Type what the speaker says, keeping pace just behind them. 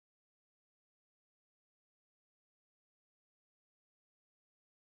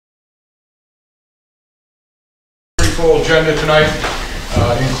full agenda tonight,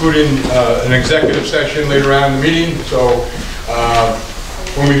 including an executive session later on in the meeting. So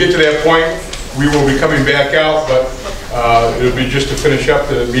when we get to that point, we will be coming back out, but it'll be just to finish up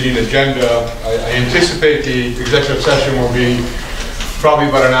the meeting agenda. I anticipate the executive session will be probably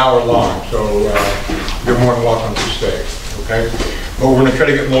about an hour long, so you're more than welcome to stay, okay? But we're going to try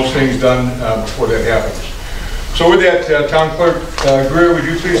to get most things done before that happens. So with that, Town Clerk Greer, would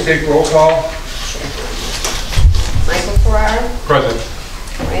you please take roll call? Michael Ferrara. Present.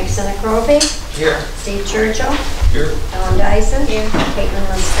 Frank Seneca. Here. Steve Churchill. Here. Ellen Dyson. Here. Caitlin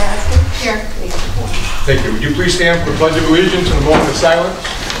Linscassi. Here. Thank you. Would you please stand for the Pledge of Allegiance and a moment of silence?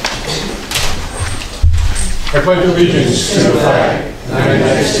 I pledge allegiance to the flag of the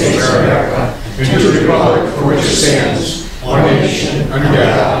United States of America and to the republic for which it stands, one nation, under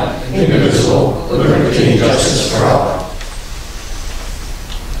God, indivisible, with liberty and justice for all.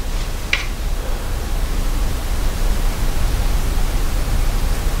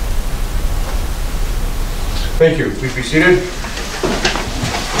 Thank you. Please be seated.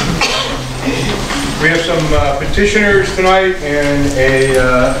 We have some petitioners tonight and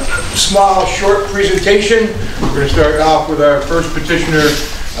a small, short presentation. We're going to start off with our first petitioner,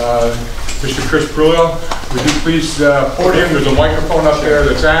 Mr. Chris Brullo. Would you please podium? There's a microphone up there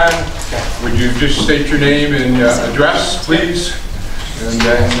that's on. Would you just state your name and address, please? And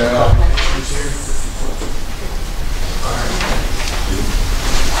then...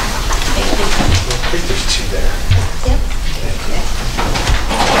 I think there's two there.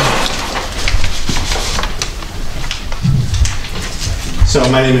 So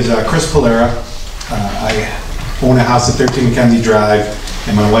my name is Chris Polera. I own a house at 13 Mackenzie Drive,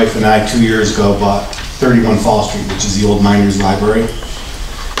 and my wife and I 2 years ago bought 31 Fall Street, which is the old Miners Library,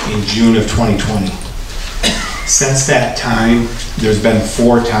 in June of 2020. Since that time, there's been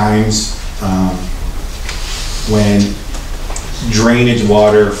 4 times when drainage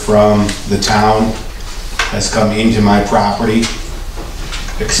water from the town has come into my property,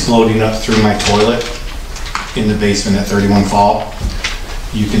 exploding up through my toilet in the basement at 31 Fall.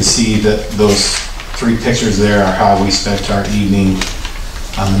 You can see that those 3 pictures there are how we spent our evening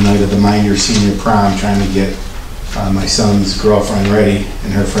on the night of the Minder Senior Prom, trying to get my son's girlfriend ready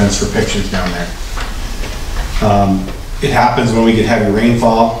and her friends for pictures down there. It happens when we get heavy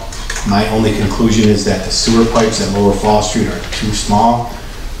rainfall. My only conclusion is that the sewer pipes at Lower Fall Street are too small,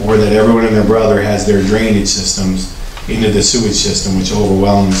 or that everyone and their brother has their drainage systems into the sewage system, which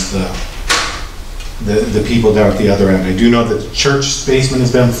overwhelms the people down at the other end. I do know that the church basement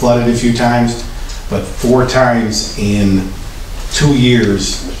has been flooded a few times, but 4 times in 2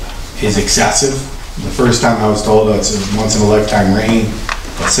 years is excessive. The first time I was told it's a once in a lifetime rain,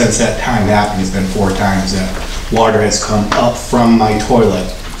 but since that time happened, it's been 4 times that water has come up from my toilet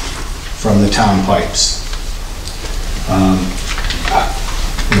from the town pipes.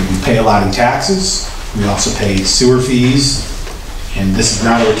 We pay a lot in taxes. We also pay sewer fees. And this is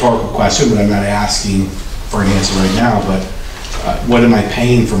not a rhetorical question, but I'm not asking for an answer right now, but what am I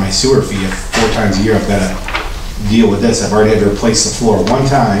paying for my sewer fee if 4 times a year I've got to deal with this? I've already had to replace the floor 1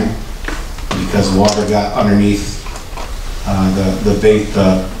 time because water got underneath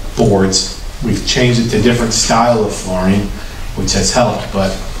the boards. We've changed it to different style of flooring, which has helped,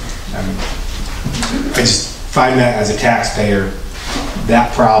 but I just find that as a taxpayer,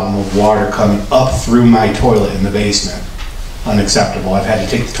 that problem of water coming up through my toilet in the basement, unacceptable. I've had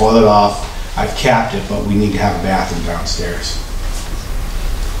to take the toilet off, I've capped it, but we need to have a bathroom downstairs.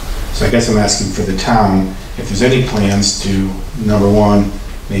 So I guess I'm asking for the town if there's any plans to, number 1,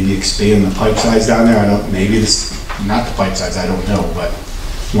 maybe expand the pipe size down there. I don't, maybe this, not the pipe size, I don't know, but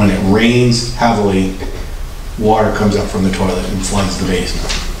when it rains heavily, water comes up from the toilet and floods the basement.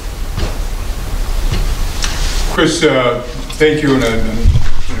 Chris, thank you, and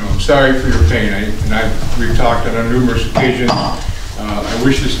I'm sorry for your pain. We've talked on numerous occasions. I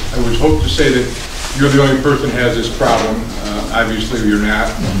would hope to say that you're the only person who has this problem. Obviously, you're not.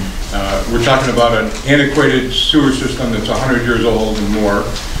 We're talking about an antiquated sewer system that's 100 years old and more.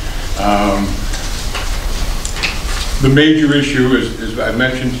 The major issue, as I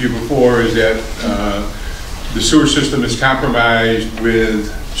mentioned to you before, is that the sewer system is compromised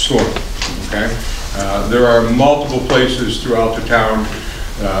with storm. Okay. There are multiple places throughout the town,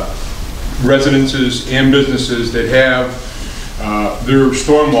 residences and businesses that have their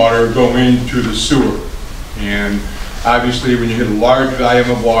stormwater go into the sewer. And obviously when you hit a large volume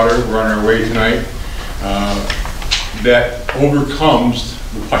of water, we're on our way tonight, that overcomes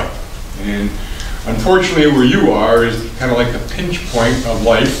the pipe. And unfortunately where you are is kind of like the pinch point of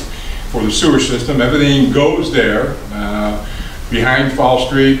life for the sewer system. Everything goes there, behind Fall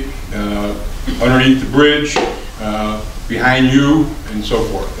Street, underneath the bridge, behind you and so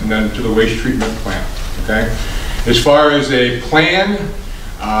forth, and then to the waste treatment plant, okay? As far as a plan,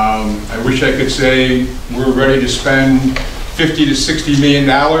 I wish I could say we're ready to spend $50 to $60 million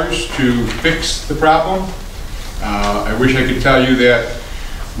to fix the problem. I wish I could tell you that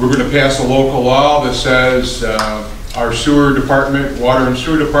we're going to pass a local law that says our sewer department, water and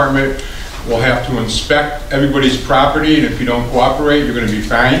sewer department, will have to inspect everybody's property, and if you don't cooperate, you're going to be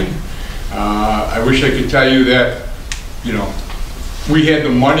fined. I wish I could tell you that, you know, we had the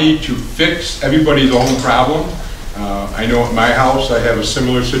money to fix everybody's own problem. I know at my house I have a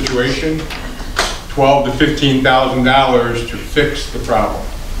similar situation, $12,000 to $15,000 to fix the problem.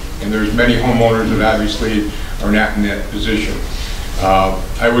 And there's many homeowners that obviously are not in that position.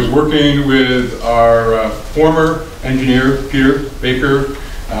 I was working with our former engineer, Peter Baker.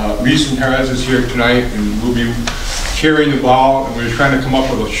 Lisa Harris is here tonight, and we'll be carrying the ball, and we're trying to come up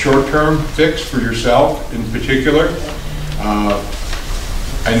with a short-term fix for yourself in particular.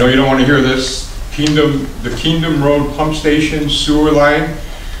 I know you don't want to hear this. The Kingdom Road pump station sewer line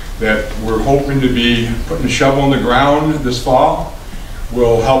that we're hoping to be putting a shovel in the ground this fall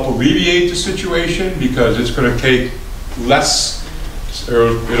will help alleviate the situation, because it's going to take less,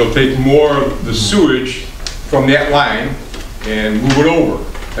 or it'll take more of the sewage from that line and move it over,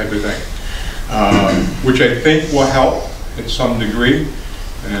 type of thing, which I think will help at some degree.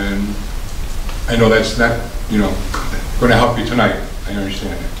 And I know that's not, you know, going to help you tonight. I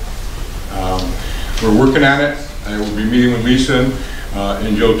understand it. We're working on it. I will be meeting with Lisa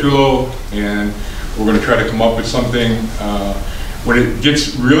and Joe Tullo, and we're going to try to come up with something. When it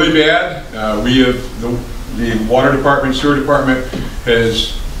gets really bad, we have the water department, sewer department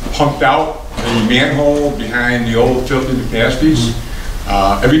has pumped out the manhole behind the old filthy capacities.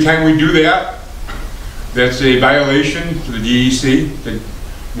 Every time we do that, that's a violation to the DEC that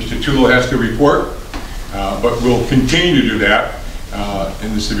Mr. Tullo has to report, but we'll continue to do that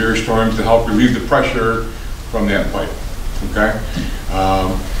in the severe storms to help relieve the pressure from that pipe, okay?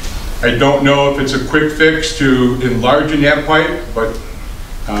 I don't know if it's a quick fix to enlarging that pipe, but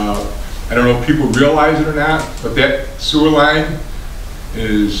I don't know if people realize it or not, but that sewer line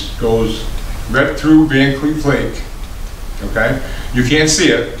goes right through Van Cleef Lake, okay? You can't see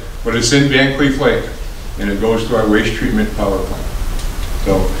it, but it's in Van Cleef Lake, and it goes to our waste treatment power plant.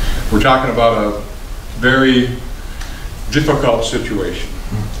 So we're talking about a very difficult situation.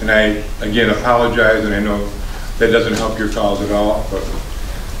 And I, again, apologize, and I know that doesn't help your cause at all, but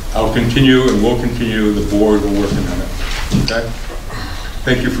I'll continue, and we'll continue, the board will working on it, okay?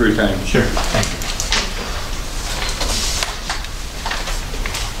 Thank you for your time. Sure, thank you.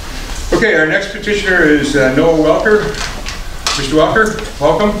 Okay, our next petitioner is Noah Welker. Mr. Welker,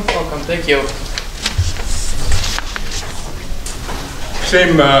 welcome. Welcome, thank you.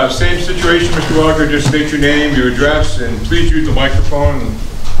 Same situation, Mr. Welker. Just state your name, your address, and please use the microphone.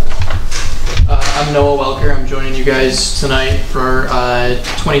 I'm Noah Welker. I'm joining you guys tonight for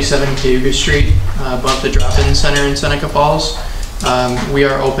 27 Cayuga Street, above the drop-in center in Seneca Falls. We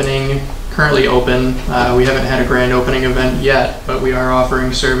are currently open. We haven't had a grand opening event yet, but we are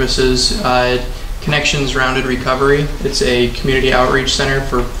offering services. Connections Rounded Recovery. It's a community outreach center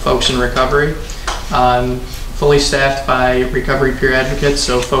for folks in recovery. Fully staffed by recovery peer advocates,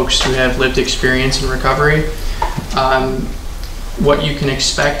 so folks who have lived experience in recovery. What you can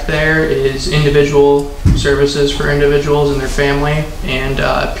expect there is individual services for individuals and their family, and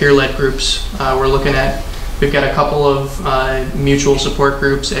peer-led groups. We've got a couple of mutual support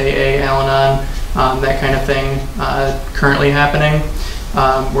groups, AA, Al-Anon, that kind of thing currently happening.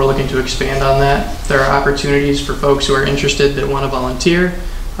 We're looking to expand on that. There are opportunities for folks who are interested that want to volunteer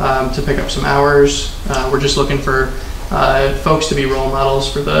to pick up some hours. We're just looking for folks to be role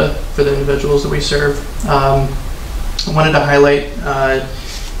models for the individuals that we serve. I wanted to highlight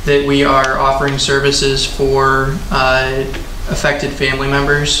that we are offering services for affected family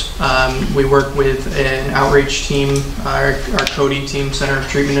members. We work with an outreach team, our CODI team, Center of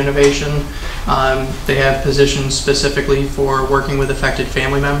Treatment Innovation. They have positions specifically for working with affected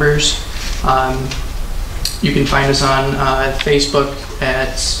family members. You can find us on Facebook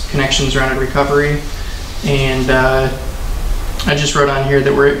at Connections Rounded Recovery. And I just wrote on here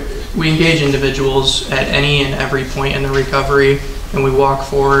that we engage individuals at any and every point in the recovery, and we walk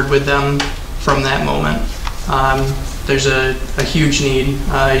forward with them from that moment. There's a huge need.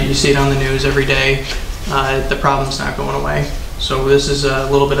 You see it on the news every day. The problem's not going away. So this is a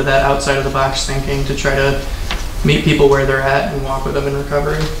little bit of that outside of the box thinking to try to meet people where they're at and walk with them in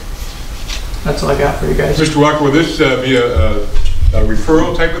recovery. That's all I got for you guys. Mr. Walker, will this be a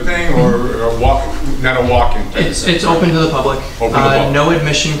referral type of thing, or a walk, not a walk-in type of thing? It's open to the public. Open to the public. No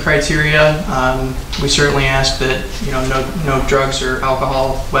admission criteria. We certainly ask that, you know, no drugs or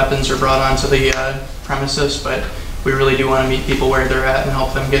alcohol, weapons are brought onto the premises, but we really do want to meet people where they're at and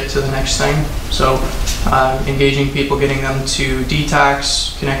help them get to the next thing. So engaging people, getting them to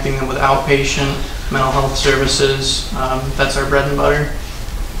detox, connecting them with outpatient, mental health services, that's our bread and butter.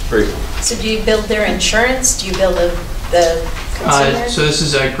 Great. So do you build their insurance? Do you build the consumer? So this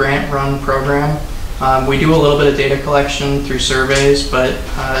is a grant-run program. We do a little bit of data collection through surveys, but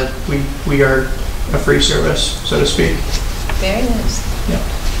we are a free service, so to speak. Very nice. Yeah.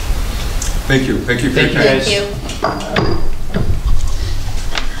 Thank you. Thank you for your Thank you, time. guys. Thank you.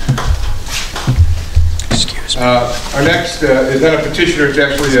 Excuse me. Our next is not a petitioner, it's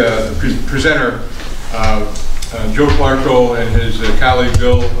actually a presenter. Joe Clarko and his colleague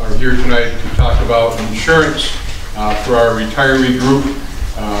Bill are here tonight to talk about insurance for our retiree group.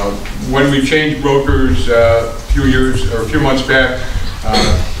 When we changed brokers a few months back,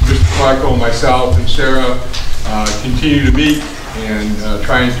 Mr. Clarko, myself, and Sarah continue to meet and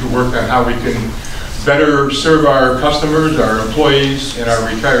trying to work on how we can better serve our customers, our employees, and our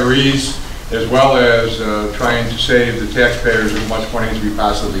retirees, as well as trying to save the taxpayers as much money as we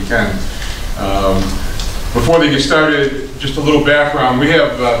possibly can. Before they get started, just a little background. We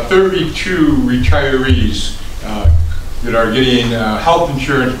have 32 retirees that are getting health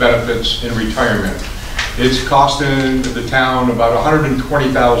insurance benefits in retirement. It's costing the town about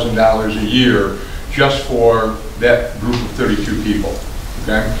 $120,000 a year just for that group of 32 people,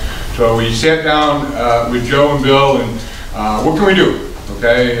 okay? So we sat down with Joe and Bill and what can we do,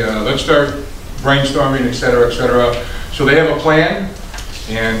 okay? Let's start brainstorming, et cetera, et cetera. So they have a plan,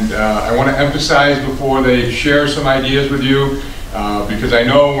 and I want to emphasize before they share some ideas with you, because I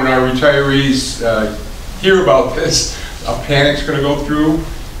know when our retirees hear about this, a panic's going to go through.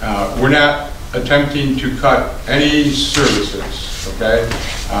 We're not attempting to cut any services, okay?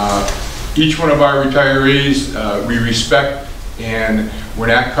 Each one of our retirees we respect, and we're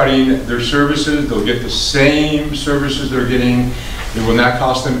not cutting their services. They'll get the same services they're getting. It will not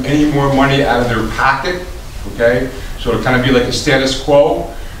cost them any more money out of their pocket, okay? So it'll kind of be like a status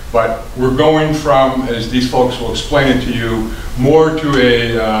quo, but we're going from, as these folks will explain it to you, more to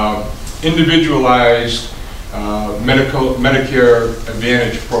a individualized Medicare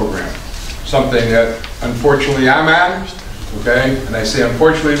Advantage program. Something that unfortunately I'm on, okay? And I say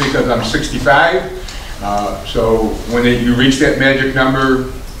unfortunately because I'm 65. So when you reach that magic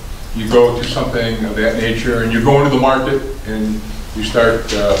number, you go to something of that nature, and you go into the market and you start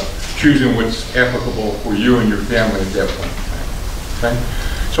choosing what's applicable for you and your family at that point. Okay?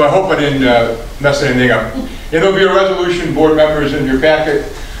 So I hope I didn't mess anything up. And there'll be a resolution, board members, in your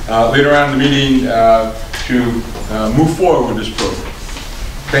packet later on in the meeting to move forward with this program.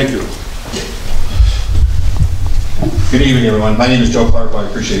 Thank you. Good evening, everyone. My name is Joe Clarko. I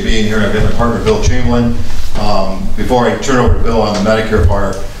appreciate being here. I've got my partner, Bill Chamberlain. Before I turn over to Bill on the Medicare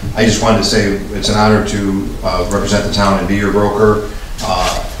part, I just wanted to say it's an honor to represent the town and be your broker.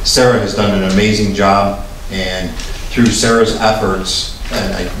 Sarah has done an amazing job, and through Sarah's efforts,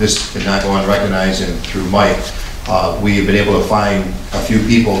 and this could not go unrecognized, and through Mike, we have been able to find a few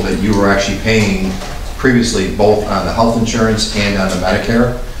people that you were actually paying previously both on the health insurance and on the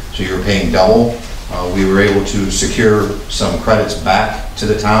Medicare, so you were paying double. We were able to secure some credits back to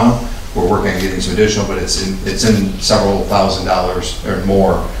the town. We're working on getting some additional, but it's in several $1,000s or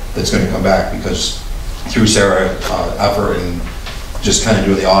more that's going to come back because through Sarah's effort and just kind of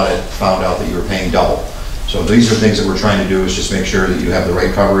doing the audit, found out that you were paying double. So these are things that we're trying to do, is just make sure that you have the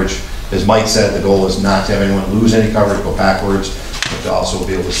right coverage. As Mike said, the goal is not to have anyone lose any coverage, go backwards, but to also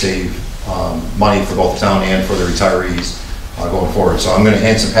be able to save money for both the town and for the retirees going forward. So I'm going to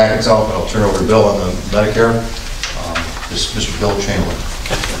hand some packets out, but I'll turn over to Bill on the Medicare. This is Mr. Bill Chamberlain.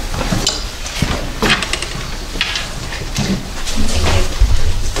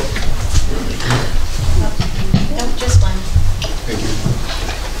 No, just one.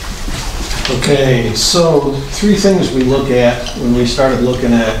 Okay, so three things we look at when we started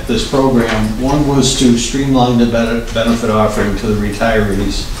looking at this program. One was to streamline the benefit offering to the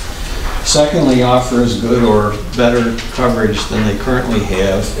retirees. Secondly, offer as good or better coverage than they currently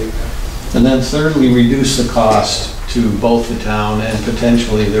have. And then thirdly, reduce the cost to both the town and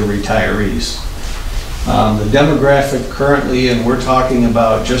potentially the retirees. The demographic currently, and we're talking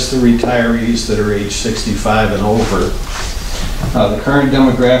about just the retirees that are age 65 and over. The current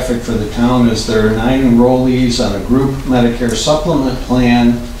demographic for the town is there are 9 enrollees on a group Medicare supplement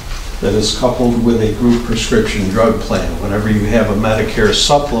plan that is coupled with a group prescription drug plan. Whenever you have a Medicare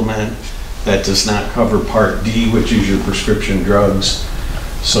supplement, That does not cover Part D, which is your prescription drugs.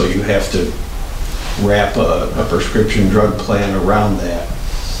 So you have to wrap a prescription drug plan around that.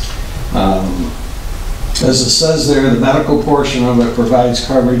 As it says there, the medical portion of it provides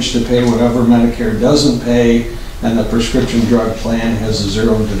coverage to pay whatever Medicare doesn't pay, and the prescription drug plan has a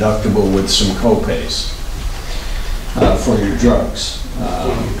zero deductible with some co-pays for your drugs.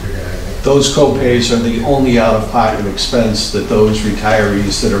 Those co-pays are the only out-of-pocket expense that those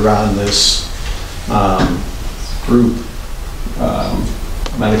retirees that are on this group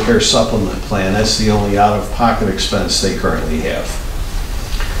Medicare supplement plan, that's the only out-of-pocket expense they currently have.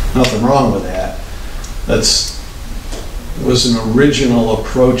 Nothing wrong with that. Was an original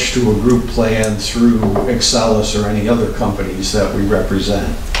approach to a group plan through Excelis or any other companies that we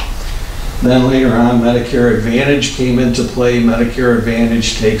represent. Then later on, Medicare Advantage came into play. Medicare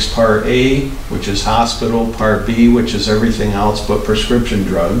Advantage takes Part A, which is hospital, Part B, which is everything else but prescription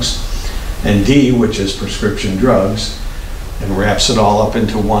drugs, and D, which is prescription drugs, and wraps it all up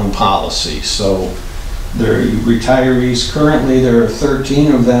into one policy. So there are retirees, currently there are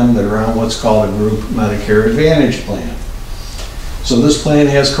 13 of them that are on what's called a group Medicare Advantage plan. So this plan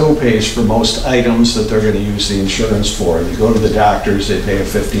has co-pays for most items that they're going to use the insurance for. They go to the doctors, they pay a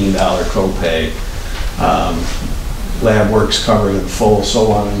 $15 copay. Lab work's covered in full,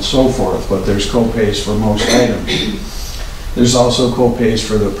 so on and so forth, but there's co-pays for most items. There's also co-pays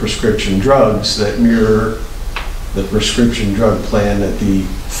for the prescription drugs that mirror the prescription drug plan that the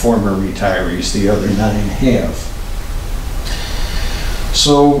former retirees, the other 9, have.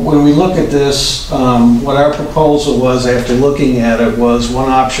 So when we look at this, what our proposal was after looking at it was one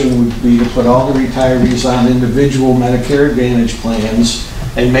option would be to put all the retirees on individual Medicare Advantage plans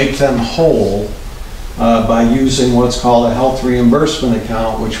and make them whole by using what's called a health reimbursement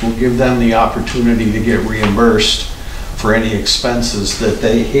account, which will give them the opportunity to get reimbursed for any expenses that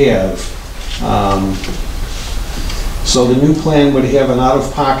they have. So the new plan would have an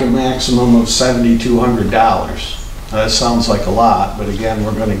out-of-pocket maximum of $7,200. That sounds like a lot, but again,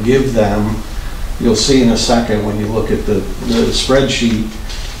 we're going to give them, you'll see in a second when you look at the spreadsheet,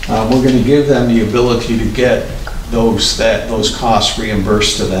 we're going to give them the ability to get those costs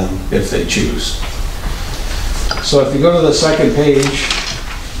reimbursed to them if they choose. So if you go to the second page,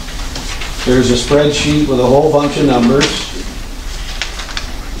 there's a spreadsheet with a whole bunch of numbers.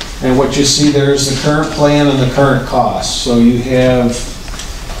 And what you see there is the current plan and the current costs. So you have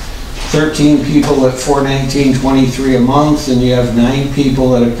 13 people at $419.23 a month, and you have 9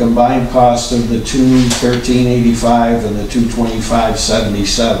 people at a combined cost of the $213.85 and the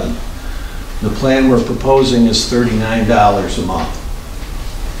 $225.77. The plan we're proposing is $39 a month.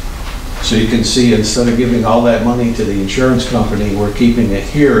 So you can see, instead of giving all that money to the insurance company, we're keeping it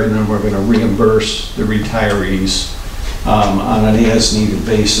here, and then we're going to reimburse the retirees on an as-needed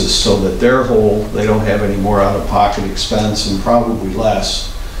basis so that they're whole, they don't have any more out-of-pocket expense, and probably less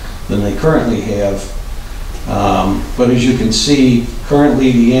than they currently have. But as you can see,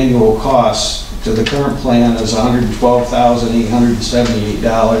 currently the annual cost to the current plan is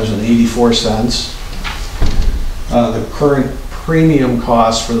 $112,878.84. The current premium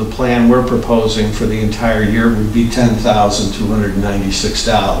cost for the plan we're proposing for the entire year would be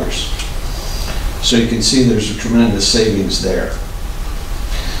 $10,296. So you can see there's a tremendous savings there.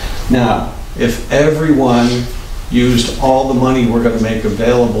 Now, if everyone used all the money we're going to make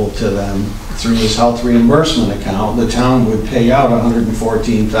available to them through this health reimbursement account, the town would pay out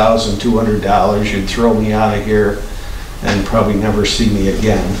 $114,200. You'd throw me out of here and probably never see me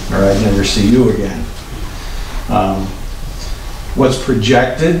again, or I'd never see you again. What's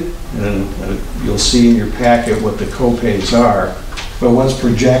projected, and you'll see in your packet what the co-pays are, but what's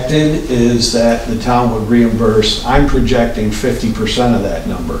projected is that the town would reimburse, I'm projecting 50% of that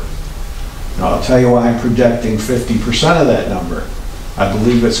number. Now, I'll tell you why I'm projecting 50% of that number. I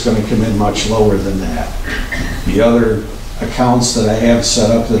believe it's going to come in much lower than that. The other accounts that I have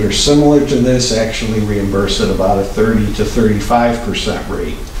set up that are similar to this actually reimburse at about a 30 to 35%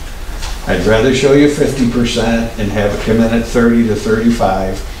 rate. I'd rather show you 50% and have it come in at 30 to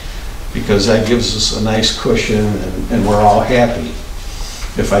 35 because that gives us a nice cushion and we're all happy.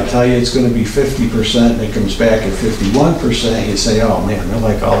 If I tell you it's going to be 50% and it comes back at 51%, you say, oh man, they're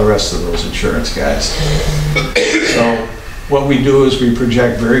like all the rest of those insurance guys. So what we do is we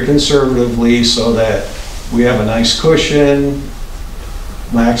project very conservatively so that we have a nice cushion.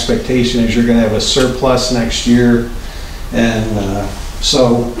 My expectation is you're going to have a surplus next year. And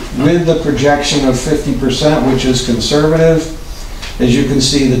so with the projection of 50%, which is conservative, as you can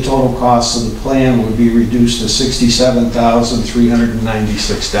see, the total cost of the plan would be reduced to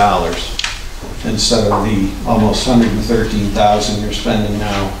 $67,396 instead of the almost $113,000 you're spending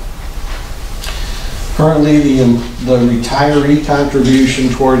now. Currently, the retiree contribution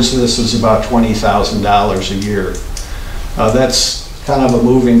towards this is about $20,000 a year. That's kind of a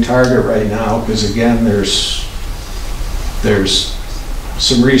moving target right now, because again, there's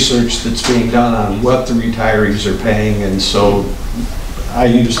some research that's being done on what the retirees are paying, and so I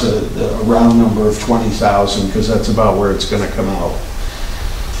used a round number of 20,000 because that's about where it's going to come out.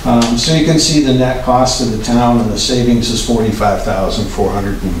 So you can see the net cost of the town, and the savings is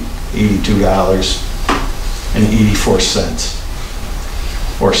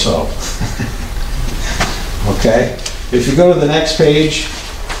 $45,482.84 or so. Okay, if you go to the next page,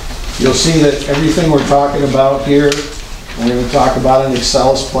 you'll see that everything we're talking about here, we're going to talk about an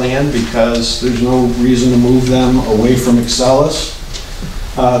Excellus plan because there's no reason to move them away from Excellus.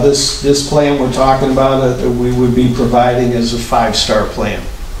 This plan we're talking about that we would be providing is a 5-star plan,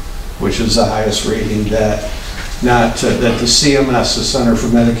 which is the highest rating that the CMS, the Center for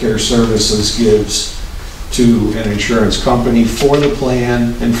Medicare Services, gives to an insurance company for the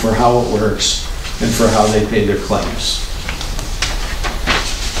plan and for how it works and for how they pay their claims.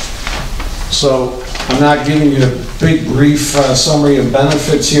 So I'm not giving you a big brief summary of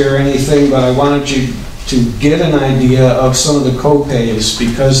benefits here or anything, but I wanted you to get an idea of some of the co-pays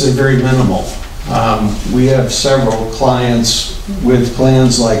because they're very minimal. We have several clients with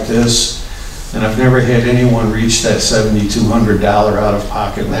plans like this, and I've never had anyone reach that $7,200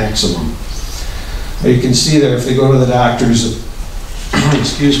 out-of-pocket maximum. You can see that if they go to the doctors,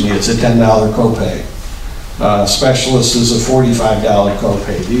 excuse me, it's a $10 copay. Specialist is a $45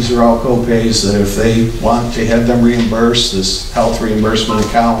 copay. These are all copays that if they want to have them reimbursed, this health reimbursement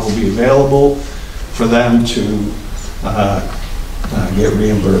account will be available for them to get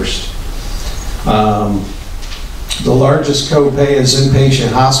reimbursed. The largest copay is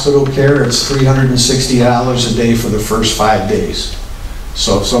inpatient hospital care. It's $360 a day for the first 5 days.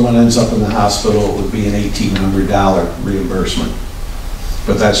 So if someone ends up in the hospital, it would be an $1,800 reimbursement.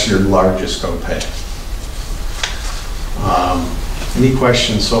 But that's your largest copay. Any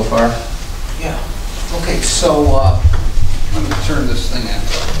questions so far? Yeah. Okay, so let me turn this thing on.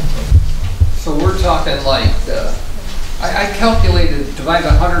 So we're talking like, I calculated, divided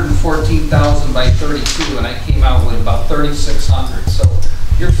 114,000 by 32, and I came out with about 3,600. So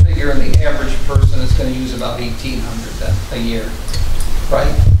you're figuring the average person is going to use about 1,800 then a year,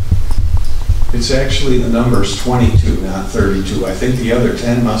 right? It's actually, the number's 22, not 32. I think the other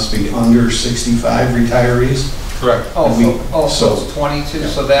 10 must be under 65 retirees. Correct. So it's 22, yeah.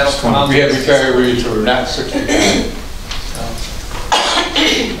 So that'll come out. We have retirees who are not 65.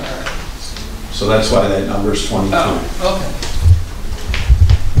 So that's why that number's 22. Oh, okay.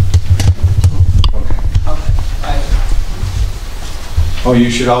 Oh,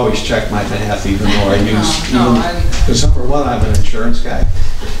 you should always check my math, even though I use, because number one, I'm an insurance guy.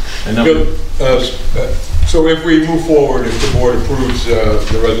 And so if we move forward, if the board approves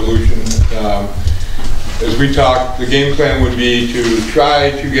the resolution, as we talked, the game plan would be to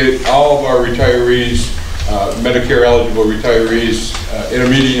try to get all of our retirees, Medicare eligible retirees, in a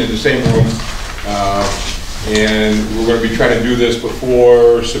meeting in the same room. And we're going to be trying to do this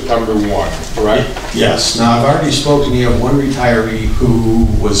before September 1, correct? Yes. Now, I've already spoken to you of one retiree who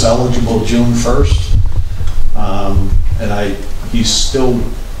was eligible June 1st. And he's still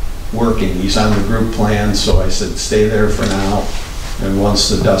working. He's on the group plan, so I said, stay there for now. And once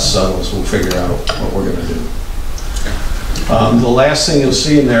the dust settles, we'll figure out what we're going to do. The last thing you'll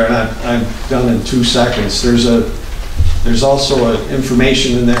see in there, and I've done in 2 seconds, there's also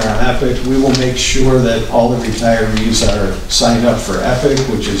information in there on Epic. We will make sure that all the retirees are signed up for Epic,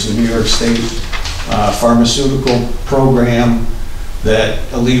 which is the New York State pharmaceutical program that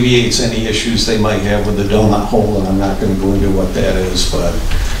alleviates any issues they might have with the donut hole, and I'm not going to go into what that is, but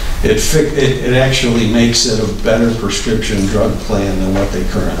it actually makes it a better prescription drug plan than what they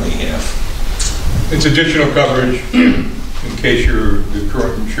currently have. It's additional coverage in case the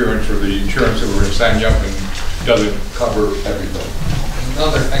current insurance or the insurance that we're going to sign you up and doesn't cover everything.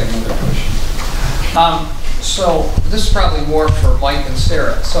 Another question. So this is probably more for Mike and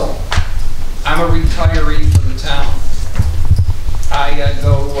Sarah. So I'm a retiree for the town. I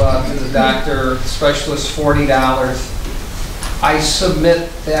go to the doctor, specialist, $40. I submit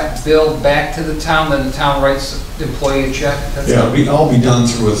that bill back to the town, then the town writes the employee a check? Yeah, it'll all be done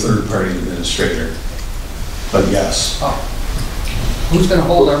through a third-party administrator, but yes. Oh. Who's going to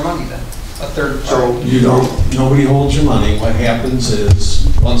hold our money then? A third party? So nobody holds your money. What happens is,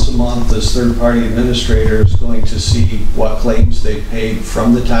 once a month, this third-party administrator is going to see what claims they paid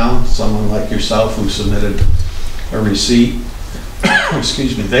from the town, someone like yourself who submitted a receipt.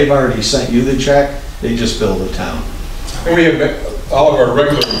 Excuse me, they've already sent you the check, they just bill the town. And we have all of our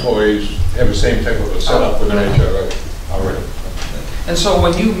regular employees have the same type of a setup within HR already. And so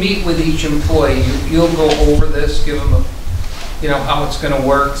when you meet with each employee, you'll go over this, give them how it's gonna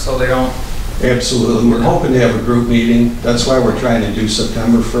work so they don't... Absolutely. We're hoping to have a group meeting. That's why we're trying to do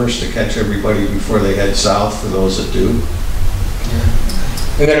September 1st to catch everybody before they head south, for those that do.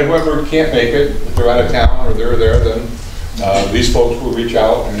 And then whoever can't make it, if they're out of town or they're there, then these folks will reach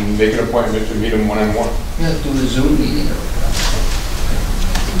out and make an appointment to meet them one-on-one. Yeah, do the Zoom meeting.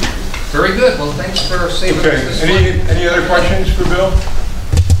 Very good. Well, thanks for saving us Okay, this one. any other questions for Bill?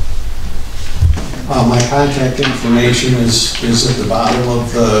 My contact information is at the bottom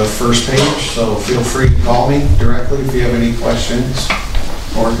of the first page, so feel free to call me directly if you have any questions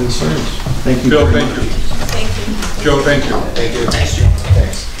or concerns. Thank you. Bill, very thank much. you. Thank you. Joe, thank you. Thank you. Thanks, Joe.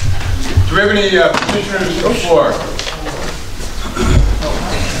 Thanks. Do we have any petitioners on the floor?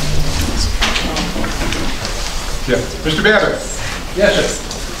 Yeah, Mr. Babbitt? Yes, sir.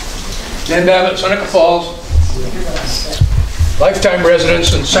 Dan Babbitt, Seneca Falls. Lifetime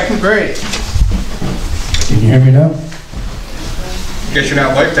residence in second grade. Can you hear me now? Guess you're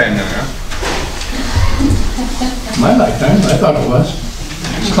not lifetime now, huh? My lifetime, I thought it was.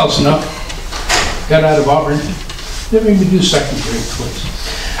 It's close enough. Got out of Auburn. Didn't even do second grade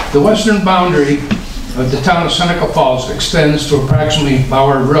twice. The western boundary of the town of Seneca Falls extends to approximately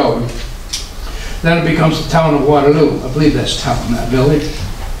Bauer Road. Then it becomes the town of Waterloo. I believe that's town, not village.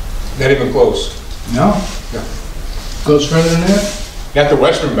 Not even close. No? No. Goes further than that? Not the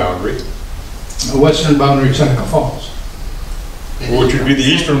western boundary, The western boundary of Seneca Falls. which would be the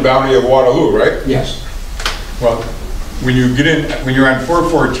eastern boundary of Waterloo, right? Yes. Well, when you're on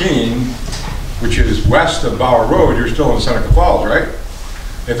 414, which is west of Bauer Road, you're still in Seneca Falls, right?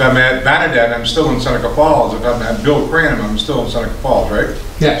 If I'm at Bernadette, I'm still in Seneca Falls. If I'm at Bill Cranham, I'm still in Seneca Falls, right?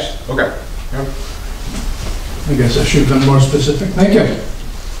 Yes. Okay. Yep. I guess I should have been more specific. Thank you.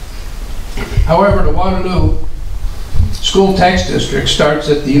 However, the Waterloo School Tax District starts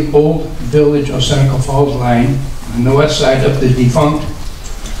at the old village of Seneca Falls line on the west side of the defunct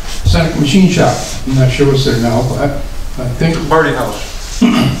Seneca Machine Shop. I'm not sure what's there now, but I think... Party house.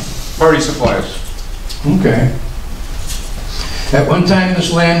 Party supplies. Okay. At one time,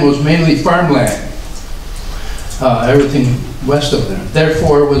 this land was mainly farmland. Everything west of there.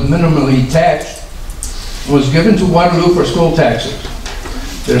 Therefore, was minimally taxed and was given to Waterloo for school taxes.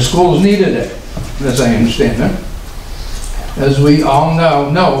 Their schools needed it, as I understand it. As we all now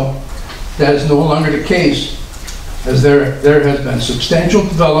know, that is no longer the case, as there has been substantial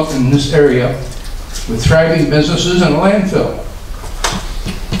development in this area with thriving businesses and a landfill.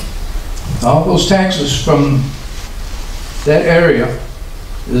 All those taxes from that area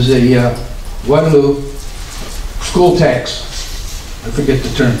is a Waterloo school tax. I forget the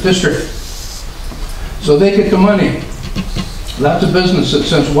term, district. So they get the money. Lots of businesses,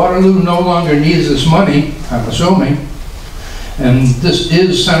 since Waterloo no longer needs this money, I'm assuming, and this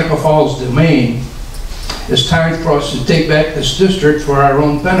is Seneca Falls domain, it's time for us to take back this district for our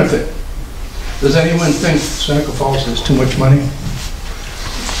own benefit. Does anyone think Seneca Falls has too much money?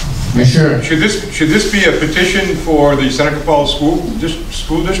 You sure? Should this be a petition for the Seneca Falls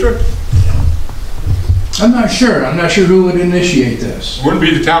school district? I'm not sure. I'm not sure who would initiate this. Wouldn't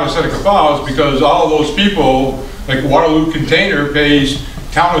be the town of Seneca Falls, because all of those people, like Waterloo Container pays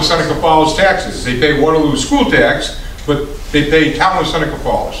town of Seneca Falls taxes. They pay Waterloo school tax, but they pay town of Seneca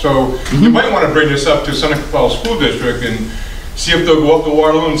Falls. So you might want to bring this up to Seneca Falls School District and see if they'll go up to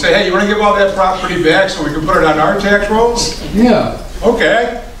Waterloo and say, hey, you want to give all that property back so we can put it on our tax rolls? Yeah.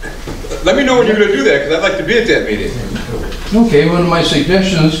 Okay. Let me know when you're going to do that, because I'd like to be at that meeting. Okay, one of my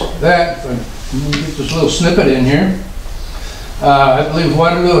suggestions, that, let me get this little snippet in here. I believe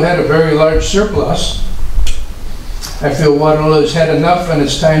Waterloo had a very large surplus. I feel Waterloo's had enough and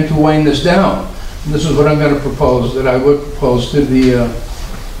it's time to wind this down. And this is what I'm going to propose, that I would propose to the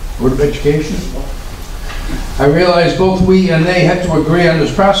Board of Education. I realize both we and they had to agree on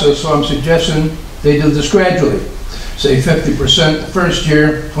this process, so I'm suggesting they do this gradually. Say 50% the first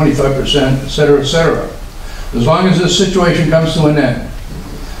year, 25%, et cetera, et cetera. As long as this situation comes to an end.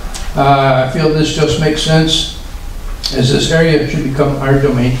 I feel this just makes sense, as this area should become our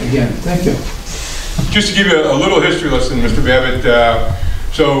domain again. Thank you. Just to give you a little history lesson, Mr. Babbitt,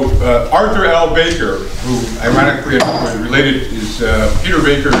 Arthur L. Baker, who ironically was related, is Peter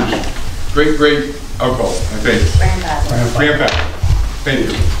Baker's great uncle, I think. Grandfather. Thank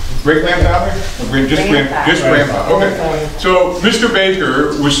you. Great-grandfather? Just grandfather. Okay. So Mr.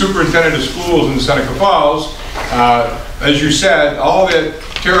 Baker was superintendent of schools in Seneca Falls. As you said, all that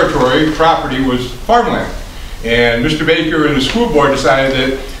territory, property, was farmland. And Mr. Baker and the school board decided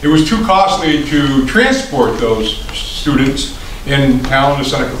that it was too costly to transport those students in town to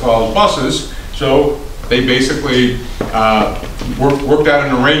Seneca Falls buses. So they basically worked out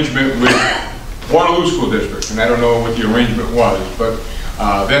an arrangement with Waterloo School District, and I don't know what the arrangement was, but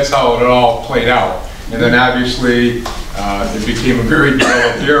that's how it all played out. And then obviously it became a very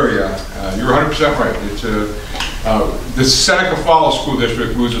developed area. You're 100% right. It's the Seneca Falls School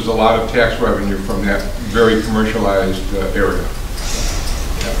District loses a lot of tax revenue from that very commercialized area.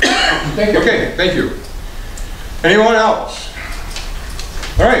 Thank you. Okay, thank you. Anyone else?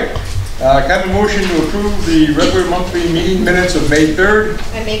 All right. Can I have a motion to approve the regular monthly meeting minutes of May 3rd?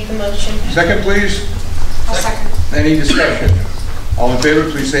 I make the motion. Second, please. I'll second. Any discussion? All in favor,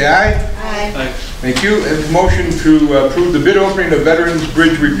 please say aye. Aye. Thank you. And motion to approve the bid opening of Veterans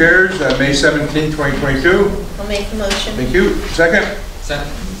Bridge repairs on May 17, 2022. I'll make the motion. Thank you. Second?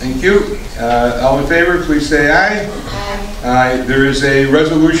 Second. Thank you. All in favor, please say aye. Aye. There is a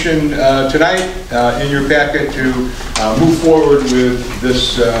resolution tonight in your packet to move forward with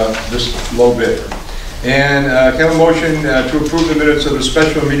this low bid. And can I have a motion to approve the minutes of the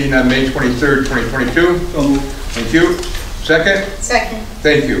special meeting on May 23rd, 2022? Thank you. Second? Second.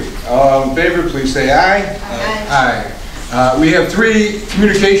 Thank you. All in favor, please say aye. Aye. Aye. We have 3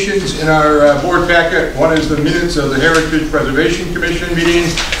 communications in our board packet. One is the minutes of the Heritage Preservation Commission meeting.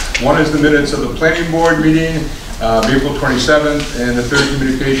 One is the minutes of the Planning Board meeting, April 27th. And the third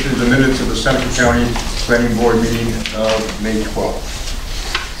communication is the minutes of the Seneca County Planning Board meeting of May 12th.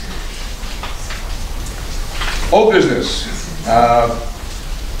 Old business.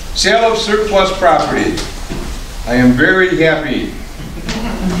 Sale of surplus property. I am very happy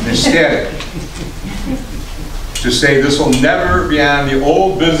and ecstatic to say this will never be on the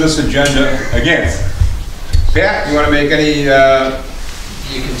old business agenda again. Pat, you want to make any...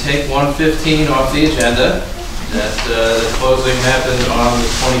 You can take 115 off the agenda. That the closing happened on the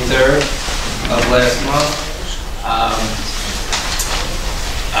 23rd of last month.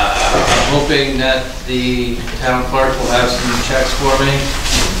 I'm hoping that the town clerk will have some checks for me.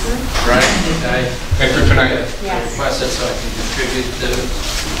 Right? Thanks for tonight. Yes. Request it so I can contribute to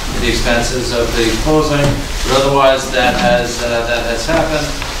the expenses of the closing. But otherwise, that has happened.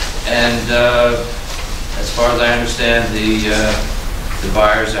 And as far as I understand, the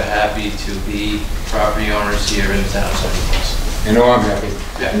buyers are happy to be property owners here in the town of Seneca Falls. You know I'm happy.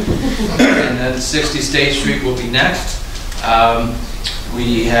 Yeah. And then 60 State Street will be next.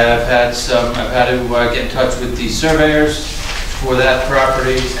 We have had some, I've had to get in touch with the surveyors for that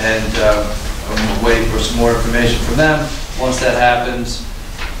property, and I'm waiting for some more information from them. Once that happens,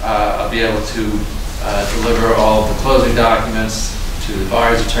 I'll be able to deliver all of the closing documents to the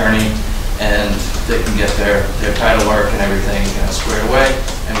buyer's attorney, and they can get their title work and everything squared away,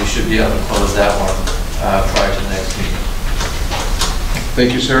 and we should be able to close that one prior to the next meeting.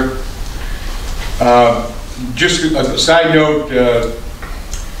 Thank you, sir. Just a side note,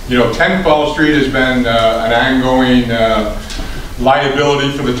 10 Fall Street has been an ongoing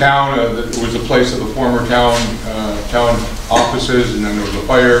liability for the town. It was the place of the former town offices, and then there was a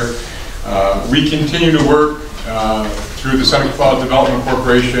fire. We continue to work through the Seneca Falls Development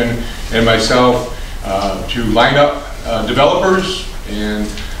Corporation and myself to line up developers and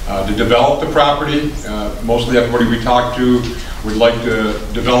to develop the property. Mostly everybody we talk to would like to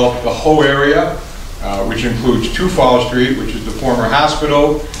develop the whole area, which includes 2 Fall Street, which is the former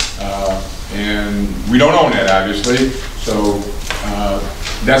hospital, and we don't own that, obviously. So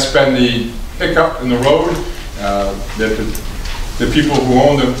that's been the hiccup in the road, that the people who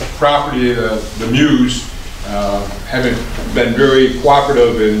own the property, the Muse, haven't been very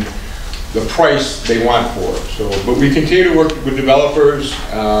cooperative in the price they want for it. So, but we continue to work with developers.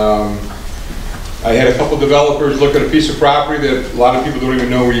 I had a couple developers look at a piece of property that a lot of people don't even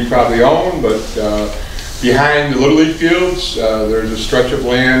know we probably own, but behind the Little League fields, there's a stretch of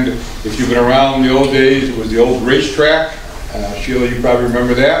land. If you've been around in the old days, it was the old racetrack. Sheila, you probably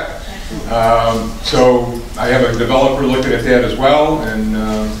remember that. So I have a developer looking at that as well, and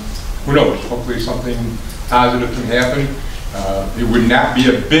who knows, hopefully something positive can happen. It would not be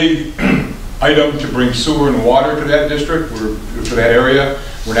a big item to bring sewer and water to that district, for that area.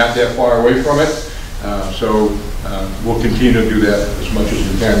 We're not that far away from it. So we'll continue to do that as much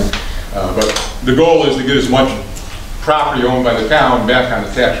as we can. But the goal is to get as much property owned by the town back on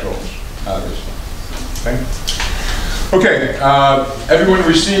the tax rolls, obviously. Okay, everyone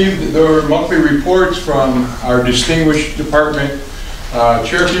received their monthly reports from our distinguished department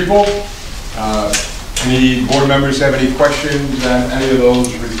chair people. Any board members have any questions on any of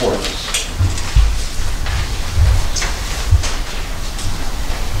those reports?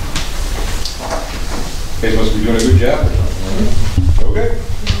 You guys must be doing a good job. Okay.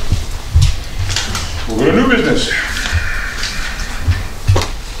 We'll go to new business.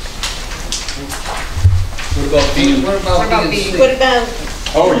 about B? What about B and C? What about,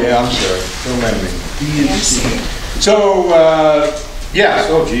 Oh, yeah, I'm sorry. Don't mind me. B and C. So, yes,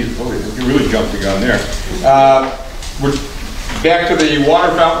 oh geez, boy, you really jumped the gun there. We're back to the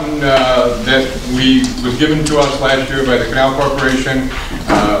water fountain that was given to us last year by the Canal Corporation.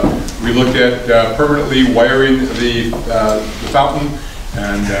 We looked at permanently wiring the fountain,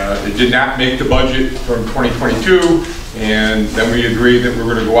 and it did not make the budget from 2022. And then we agreed that we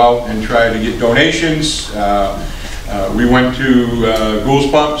were going to go out and try to get donations. We went to Gould's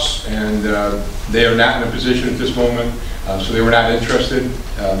Pumps, and they are not in a position at this moment, so they were not interested.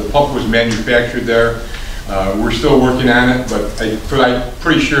 The pump was manufactured there. We're still working on it, but I'm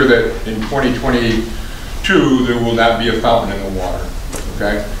pretty sure that in 2022 there will not be a fountain in the water.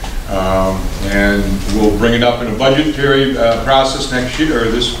 Okay, and we'll bring it up in a budgetary process next year or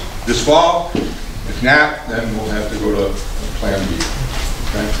this fall. If not, then we'll have to go to Plan B.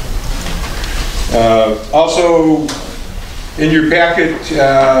 Okay. Also, in your packet,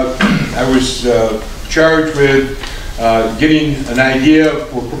 I was charged with getting an idea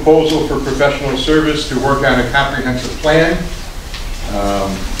or proposal for professional service to work on a comprehensive plan.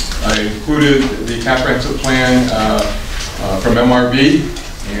 I included the comprehensive plan from MRB,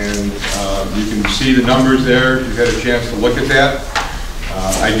 and you can see the numbers there if you've had a chance to look at that.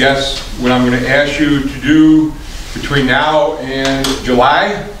 I guess what I'm going to ask you to do between now and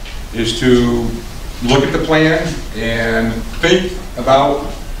July is to look at the plan and think about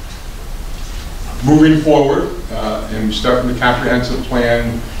moving forward and starting the comprehensive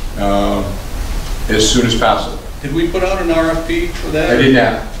plan as soon as possible. Did we put out an RFP for that? I did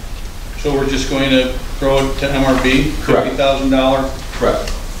not. So we're just going to throw it to MRB? Correct. $50,000?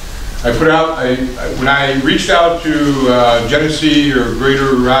 Correct. I put out, when I reached out to Genesee or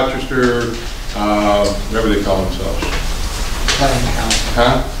Greater Rochester, whatever they call themselves. Planning Council.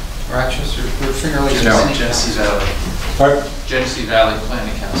 Huh? Rochester, we're Finger Lakes, No. Genesee Valley. Pardon? Genesee Valley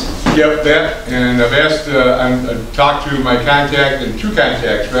Planning Council. Yep, that, and I've asked, I've talked to my contact and two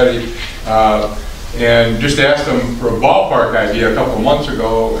contacts ready, and just asked them for a ballpark idea a couple of months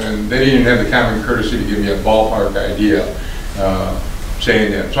ago, and they didn't even have the common courtesy to give me a ballpark idea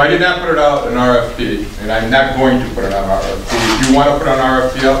saying that. So I did not put it out an RFP, and I'm not going to put it on RFP. If you want to put an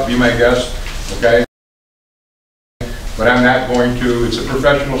RFP out, be my guest, okay? But I'm not going to. It's a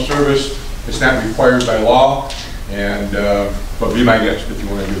professional service. It's not required by law, and but be my guest if you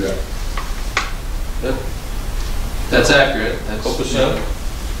want to do that. That's accurate. That's Copacetic?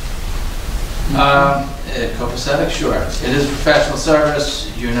 Copacetic, sure. It is a professional service.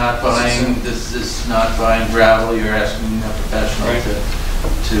 You're not buying, this is not buying gravel. You're asking a professional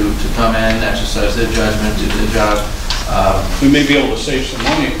to come in, exercise their judgment, do their job. We may be able to save some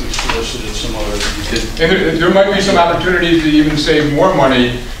money if we solicited some other. And there might be some opportunities to even save more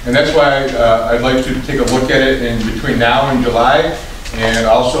money, and that's why I'd like to take a look at it in between now and July. And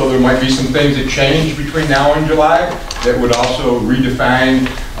also there might be some things that change between now and July that would also redefine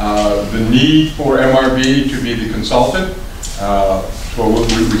the need for MRB to be the consultant. So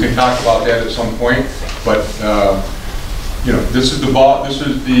we can talk about that at some point. But you know, this is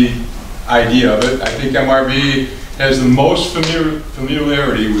the idea of it. I think MRB has the most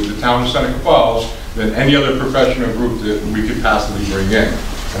familiarity with the town of Seneca Falls than any other professional group that we could possibly bring in.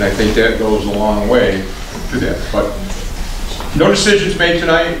 And I think that goes a long way to that. But no decisions made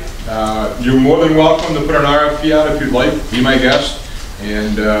tonight. You're more than welcome to put an RFP out if you'd like. Be my guest,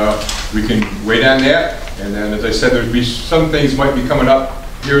 and we can wait on that. And then, as I said, there'd be some things might be coming up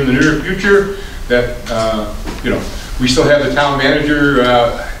here in the near future that you know, we still have the town manager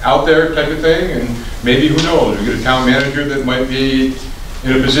out there type of thing, and maybe, who knows, we get a town manager that might be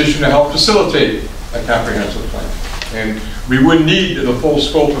in a position to help facilitate a comprehensive plan. And we wouldn't need the full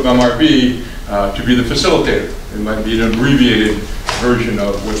scope of MRB to be the facilitator. It might be an abbreviated version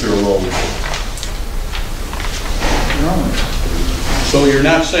of what their role would be. So you're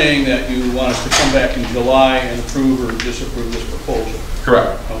not saying that you want us to come back in July and approve or disapprove this proposal?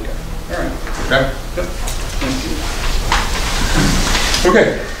 Correct. Okay. All right. Okay? Yep. Thank you.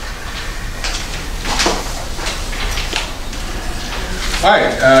 Okay. All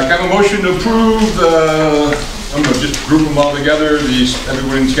right, can I have a motion to approve, I'm going to just group them all together,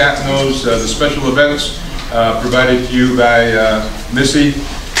 everyone's gotten those, the special events provided to you by Missy.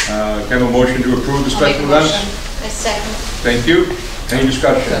 Can I have a motion to approve the special events? I second. Thank you. Any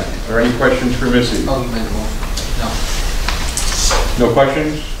discussion or any questions for Missy? Oh, you made the motion. No. No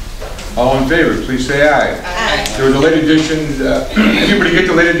questions? All in favor, please say aye. Aye. There was a late edition. Anybody get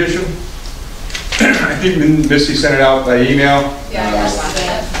the late edition? I think Missy sent it out by email. yeah, I got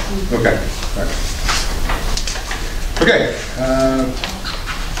that. Okay. All right. Okay.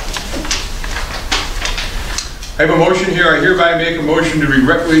 I have a motion here. I hereby make a motion to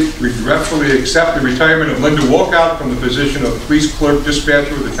regretfully accept the retirement of Linda Wolcott from the position of police clerk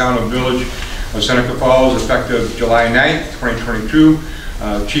dispatcher with the town and village of Seneca Falls effective July 9th, 2022.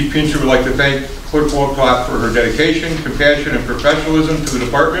 Chief Pincher would like to thank Clerk Wolcott for her dedication, compassion, and professionalism to the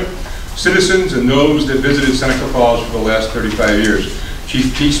department, citizens, and those that visited Seneca Falls for the last 35 years.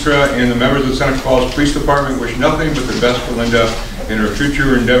 Chief Pinstra and the members of the Seneca Falls Police Department wish nothing but the best for Linda in her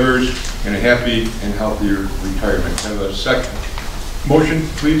future endeavors and a happy and healthier retirement. Have a second motion,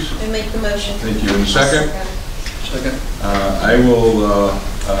 please. I make the motion. Thank you. And a second? Second. I will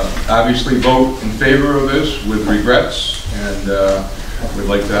obviously vote in favor of this with regrets, and would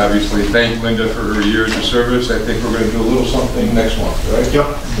like to obviously thank Linda for her years of service. I think we're going to do a little something next month, right?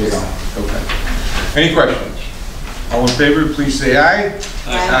 Yep. Yeah. Okay. Any questions? All in favor, please say aye.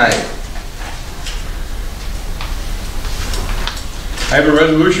 Aye. I have a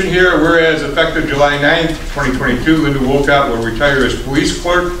resolution here, whereas effective July 9th, 2022, Linda Wolcott will retire as police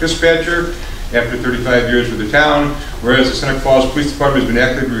clerk dispatcher after 35 years with the town, whereas the Seneca Falls Police Department has been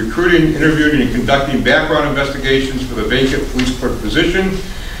actively recruiting, interviewing, and conducting background investigations for the vacant police clerk position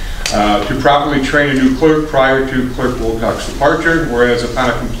to properly train a new clerk prior to Clerk Wolcott's departure, whereas upon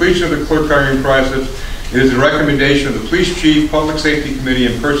a completion of the clerk hiring process, it is the recommendation of the Police Chief, Public Safety Committee,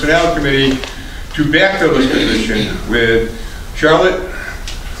 and Personnel Committee to backfill this position with Charlotte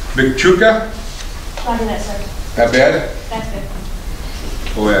McChuka. Not do that, sir. Not bad? That's good.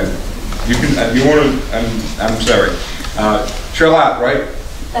 Go ahead. You can, you want to, I'm sorry. Charlotte, right?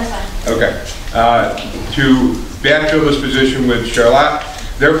 That's fine. Okay. To backfill this position with Charlotte,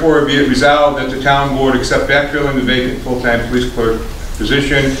 therefore be it resolved that the town board accept backfilling the vacant full-time police clerk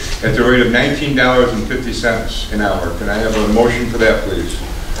position at the rate of $19.50 an hour. Can I have a motion for that, please?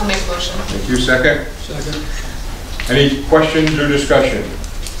 I'll make a motion. Thank you. Second? Second. Any questions or discussion?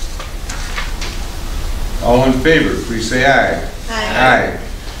 All in favor, please say aye. Aye. Aye.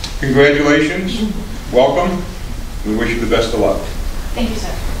 Congratulations. Welcome. We wish you the best of luck. Thank you,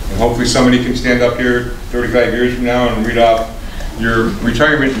 sir. And hopefully somebody can stand up here 35 years from now and read off your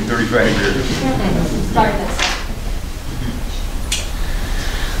retirement in 35 years. Sorry, that's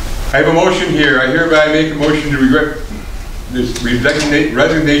I have a motion here. I hereby make a motion to regret this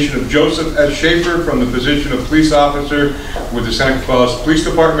resignation of Joseph S. Schaefer from the position of police officer with the Seneca Falls Police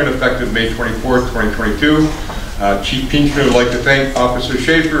Department effective May 24th, 2022. Chief Pincher would like to thank Officer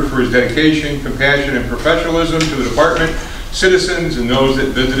Schaefer for his dedication, compassion, and professionalism to the department, citizens, and those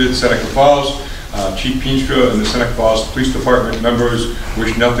that visited Seneca Falls. Chief Pincher and the Seneca Falls Police Department members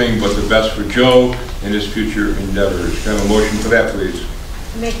wish nothing but the best for Joe in his future endeavors. Can I have a motion for that, please?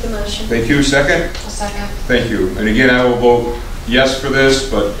 Make the motion. Thank you. Second? I'll second. Thank you. And again, I will vote yes for this,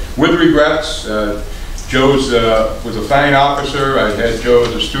 but with regrets. Joe's was a fine officer. I had Joe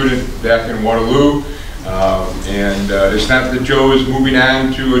as a student back in Waterloo. And it's not that Joe is moving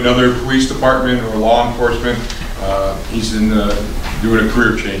on to another police department or law enforcement. He's in doing a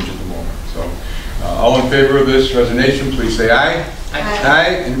career change at the moment. So all in favor of this resignation, please say aye. Aye.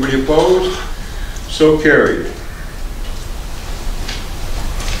 Aye. Anybody opposed? So carried.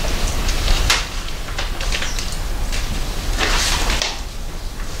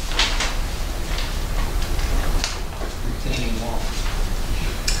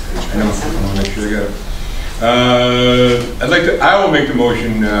 I know, I want to make sure I got it. I will make the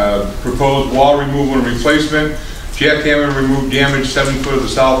motion, proposed wall removal and replacement, jackhammer remove damage 7 foot of the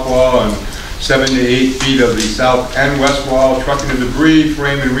south wall and 7 to 8 feet of the south and west wall, trucking the debris,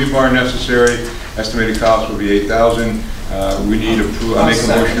 frame and rebar necessary. Estimated cost will be $8,000. We need approval. I make a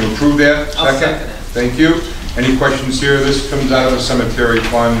motion to approve that. I'll second it. Thank you. Any questions here? This comes out of the cemetery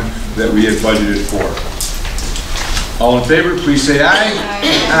fund that we had budgeted for. All in favor, please say aye.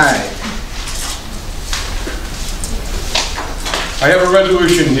 Aye. I have a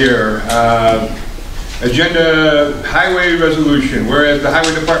resolution here. Agenda highway resolution. Whereas the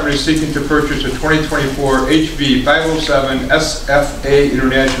highway department is seeking to purchase a 2024 HV 507 SFA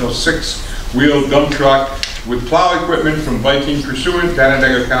International 6-wheel dump truck with plow equipment from Viking pursuant to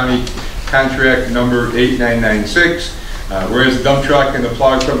Onondaga County contract number 8996. Whereas the dump truck and the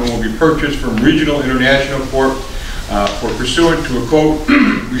plow equipment will be purchased from Regional International Corp. For pursuant to a quote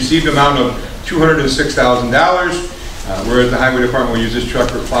received amount of $206,000. Whereas the highway department will use this truck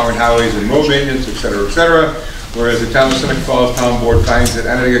for plowing highways and road maintenance, et cetera, et cetera. Whereas the town of Seneca Falls Town Board finds that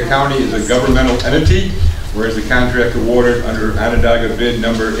Onondaga County is a governmental entity. Whereas the contract awarded under Onondaga bid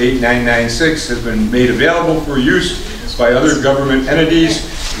number 8996 has been made available for use by other government entities.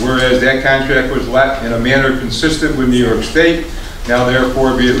 Whereas that contract was let in a manner consistent with New York State. Now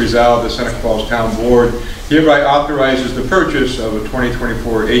therefore be it resolved, the Seneca Falls Town Board hereby authorizes the purchase of a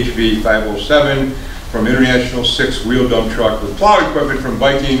 2024 HV 507 from International 6-wheel dump truck with plow equipment from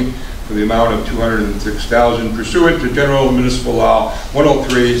Viking for the amount of $206,000 pursuant to General Municipal Law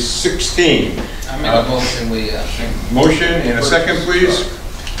 103-16. I make a motion, Motion and a second, please.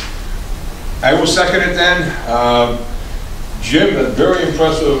 I will second it then. Jim, a very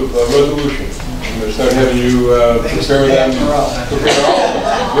impressive resolution. I'm going to start having you prepare them. Prepare all of them.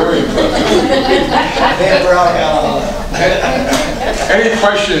 Very impressive.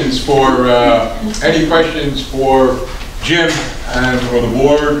 Any questions for Jim and or the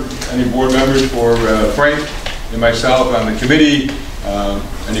board? Any board members for Frank and myself on the committee?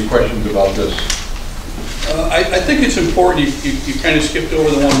 Any questions about this? I think it's important, you kind of skipped over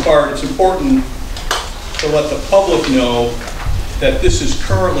the one part, it's important to let the public know that this is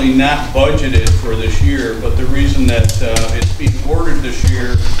currently not budgeted for this year, but the reason that it's being ordered this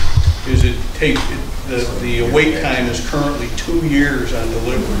year is the wait time is currently 2 years on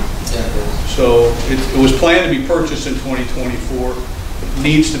delivery. So it was planned to be purchased in 2024, it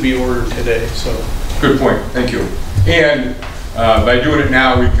needs to be ordered today, so. Good point, thank you. And by doing it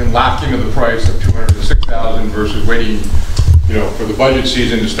now, we can lock into the price of $206,000 versus waiting, for the budget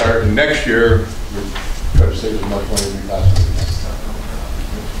season to start in next year. We try to save as much money as we possibly can.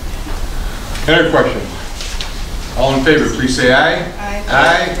 Any other questions? All in favor, please say aye. Aye.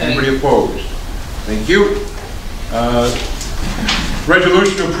 Aye. Anybody opposed? Thank you.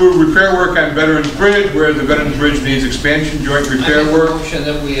 Resolution to approve repair work on Veterans Bridge, where the Veterans Bridge needs expansion, joint repair work. I make a motion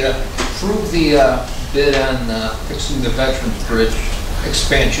that we approve the bid on fixing the Veterans Bridge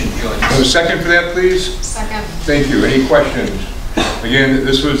expansion joint. A second for that, please? Second. Thank you. Any questions? Again,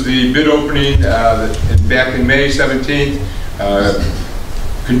 this was the bid opening back in May 17th,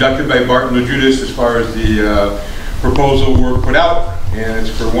 conducted by Barton LaJudas as far as the proposal were put out, and it's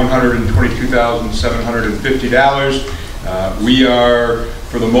for $122,750. We are,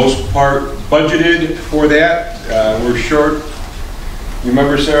 for the most part, budgeted for that. We're short, you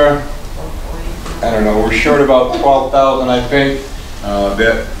remember, Sarah? I don't know, we're short about $12,000, I think.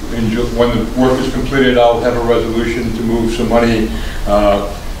 That when the work is completed, I'll have a resolution to move some money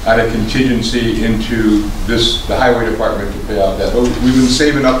out of contingency into the highway department to pay out that. But we've been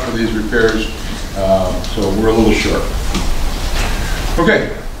saving up for these repairs, so we're a little short.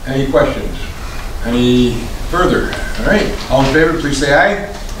 Okay, any questions? Any further? All right, all in favor, please say aye.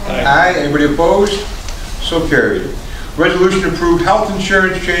 Aye. Aye. Anybody opposed? So carried. Resolution to approve health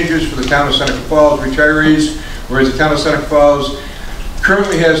insurance changes for the town of Seneca Falls retirees, whereas the town of Seneca Falls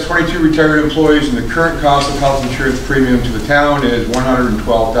currently has 22 retired employees, and the current cost of health insurance premium to the town is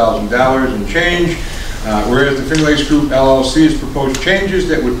 $112,000 and change. Whereas the Finger Lakes Group LLC has proposed changes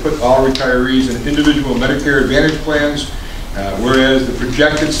that would put all retirees in individual Medicare Advantage plans. Whereas the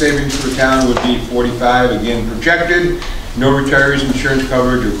projected savings for the town would be 45, again projected. No retirees' insurance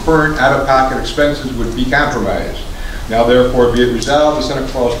coverage or current out-of-pocket expenses would be compromised. Now therefore be it resolved, the Seneca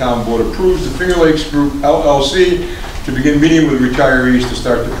Falls Town Board approves the Finger Lakes Group LLC to begin meeting with retirees to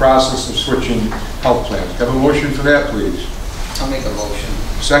start the process of switching health plans. Have a motion for that, please. I'll make a motion.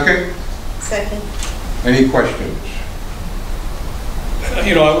 Second? Second. Any questions? I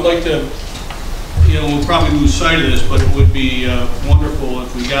would like to, we'll probably lose sight of this, but it would be wonderful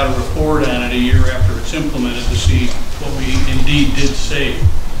if we got a report on it a year after it's implemented to see what we indeed did save.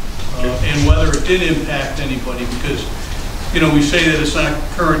 And whether it did impact anybody, because, we say that it's not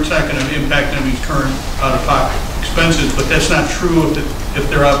going to impact any current out-of-pocket expenses, but that's not true if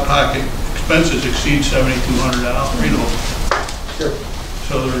their out-of-pocket expenses exceed $7,200, Sure.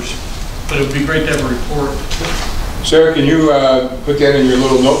 So but it would be great to have a report. Sarah, can you put that in your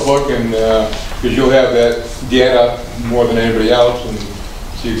little notebook, and because you'll have that data more than anybody else, and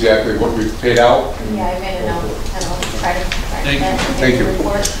see exactly what we've paid out? Yeah, I made a note, and I'll try to Thank you.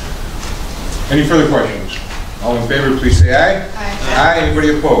 report. Any further questions? All in favor, please say aye. Aye. Aye. Anybody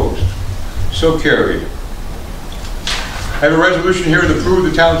opposed? So carried. I have a resolution here to approve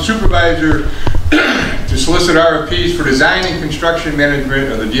the town supervisor to solicit RFPs for design and construction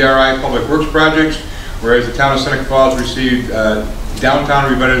management of the DRI Public Works projects, whereas the town of Seneca Falls received Downtown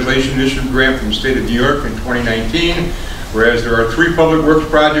Revitalization Initiative grant from the state of New York in 2019, whereas there are 3 public works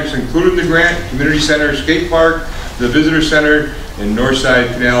projects included in the grant: Community Center, Skate Park, the Visitor Center, and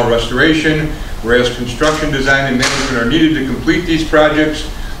Northside Canal Restoration, whereas construction design and management are needed to complete these projects.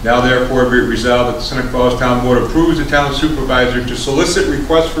 Now therefore be it resolved that the Seneca Falls Town Board approves the town supervisor to solicit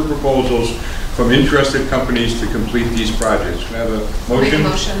requests for proposals from interested companies to complete these projects. Can I have a motion? Make a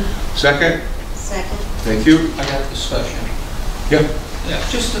motion. Second? Second. Thank you. I got discussion. Yeah.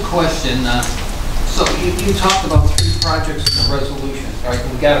 Just a question. So you talked about 3 projects in the resolution, right?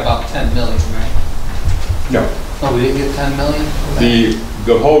 We got about 10 million, right? No. Oh, we didn't get 10 million?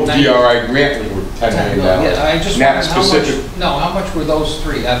 The whole DRI grant was worth $10 million. Yeah, I just Not wondered how specific. much, no, how much were those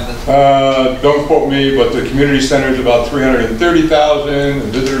three out of the? Don't quote me, but the community center is about 330,000, the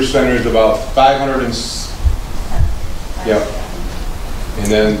visitor center is about 500 and, yep. And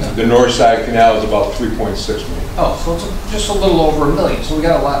then the north side canal is about 3.6 million. Oh, so it's just a little over $1 million, so we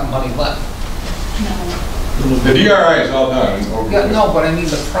got a lot of money left. The DRI is all done. Yeah, no, but I mean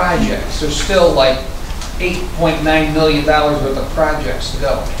the projects, there's still like $8.9 million worth of projects to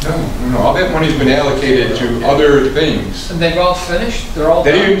go. No, all that money's been allocated to other things. And they've all finished? They're all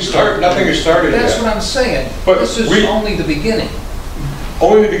They done? didn't even start, nothing has started yet. That's what I'm saying. But This is we- only the beginning.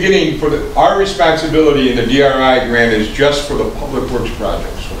 Only the beginning for our responsibility in the DRI grant is just for the public works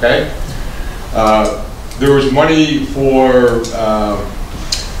projects, okay? There was money for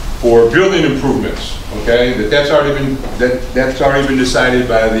building improvements, okay? That's already been decided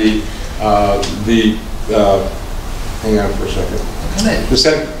by hang on for a second.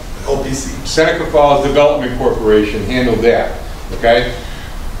 The OPC. Seneca Falls Development Corporation handled that, okay?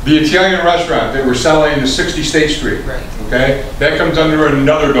 The Italian restaurant that we're selling in 60 State Street, Right. okay? That comes under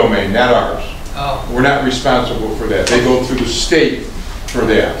another domain, not ours. Oh, We're not responsible for that. They go through the state for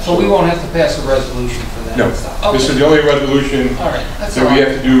that. so we won't have to pass a resolution for that? No, stuff. this is Okay. the only resolution All right, that's that all. we have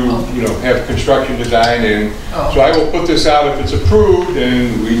to do, you know, have construction design in. Oh. So I will put this out if it's approved,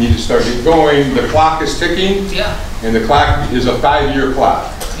 and we need to start getting going. The clock is ticking, Yeah. and the clock is a 5-year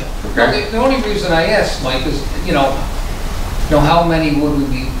clock, Yeah. okay? Well, the only reason I asked, Mike, is, how many would we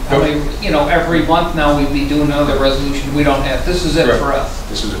be, every month now we'd be doing another resolution, we don't have, this is it Correct. for us.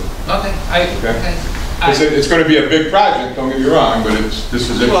 This is it. Okay, okay. It's going to be a big project, don't get me wrong, but this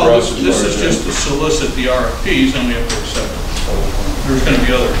is it for Well, us. this is just to solicit the RFPs, and we have to accept it. So there's going to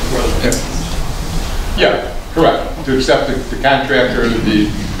be other resolutions. Yeah, correct. To accept the contractor, the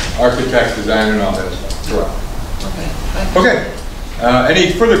architect, designer, and all that stuff. Correct. Okay, thank you. Okay.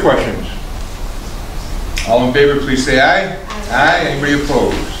 Any further questions? All in favor, please say aye. Aye. Anybody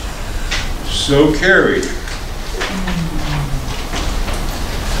opposed? So carried.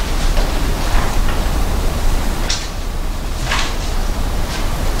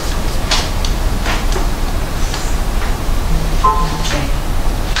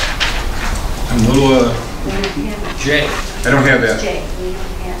 I'm a little, Jay. I don't have that. Jay, we don't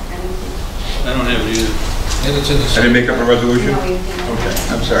have anything. I don't have it either. And it's in the. I didn't make up a resolution? No, you didn't. Okay,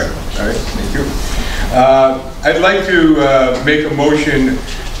 I'm sorry. All right, thank you. I'd like to make a motion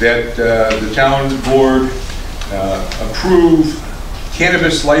that the town board approve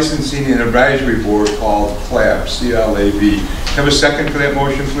cannabis licensing and advisory board called CLAB, C-L-A-B. Have a second for that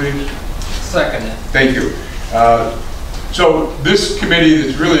motion, please? Second it. Thank you. So this committee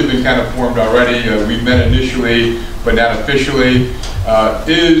that's really been kind of formed already, we met initially, but not officially,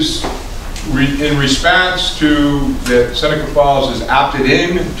 is in response to that Seneca Falls has opted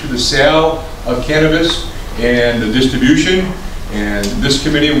in to the sale of cannabis and the distribution. And this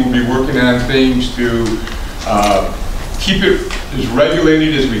committee will be working on things to keep it as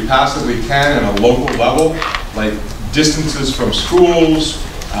regulated as we possibly can on a local level, like distances from schools,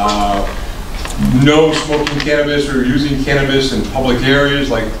 no smoking cannabis or using cannabis in public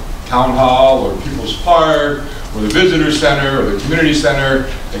areas like town hall or People's Park or the visitor center or the community center,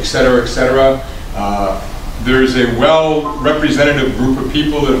 et cetera, et cetera. There's a well-representative group of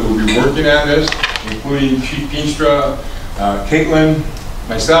people that will be working on this, including Chief Peenstra, Caitlin,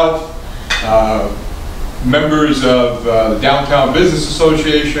 myself, members of the Downtown Business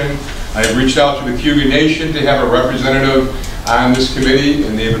Association. I have reached out to the Cayuga Nation to have a representative on this committee,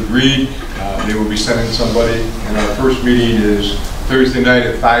 and they've agreed. They will be sending somebody, and our first meeting is Thursday night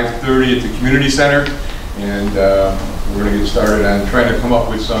at 5:30 at the community center, and we're going to get started on trying to come up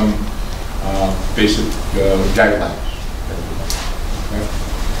with some basic guidelines. Okay.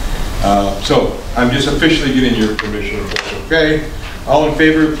 So I'm just officially getting your permission, if that's okay. All in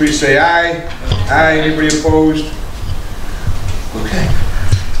favor, please say aye. Aye. Anybody opposed? Okay.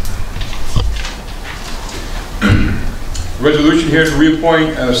 Resolution here to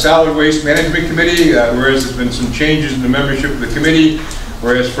reappoint Solid Waste Management Committee, whereas there's been some changes in the membership of the committee,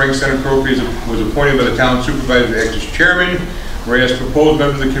 whereas Frank Senatropoli was appointed by the town supervisor to act as chairman, whereas proposed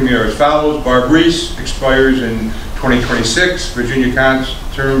members of the committee are as follows: Barb Reese expires in 2026, Virginia Kahn's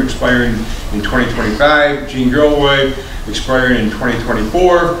term expiring in 2025, Jean Gilroy expiring in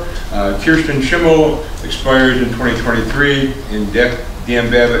 2024, Kirsten Schimmel expires in 2023, and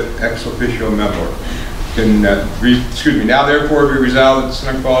Dan Babbitt, ex officio member. Now therefore be resolved that the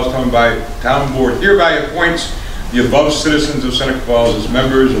Seneca Falls Town Board hereby appoints the above citizens of Seneca Falls as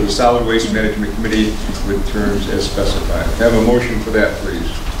members of the Solid Waste Management Committee with terms as specified. Have a motion for that,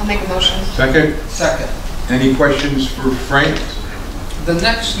 please. I'll make a motion. Second? Second. Any questions for Frank? The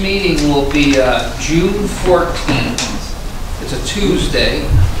next meeting will be June 14th. It's a Tuesday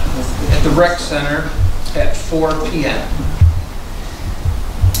at the Rec Center at 4 p.m.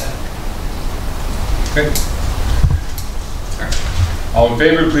 Okay. All in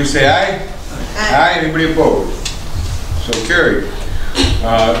favor, please say aye. Aye. Anybody opposed? So carried.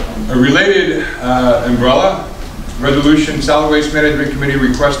 A related umbrella resolution, Solid Waste Management Committee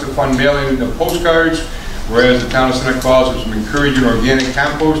requests to fund mailing of postcards, whereas the town of Seneca Falls is encouraging organic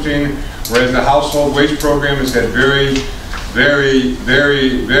composting, whereas the household waste program has had very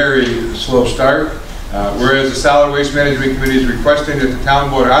slow start. Whereas the Solid Waste Management Committee is requesting that the town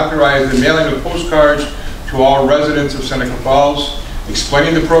board authorize the mailing of postcards to all residents of Seneca Falls,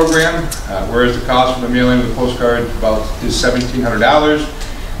 explaining the program, whereas the cost for the mailing of the postcard is $1,700.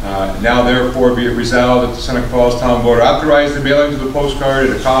 Now therefore be it resolved that the Seneca Falls Town Board authorize the mailing of the postcard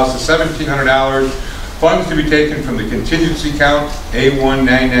at a cost of $1,700. Funds to be taken from the contingency account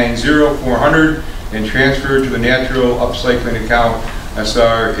A1990400 and transferred to the natural upcycling account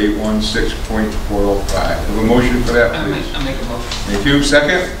SR 816.405. Have a motion for that, please. I'll make a motion. Thank you.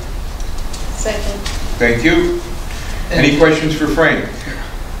 Second? Second. Thank you. Any questions for Frank?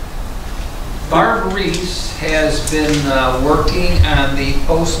 Barb Reese has been working on the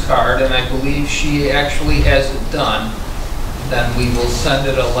postcard, and I believe she actually has it done. Then we will send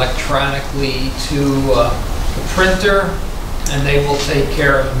it electronically to the printer, and they will take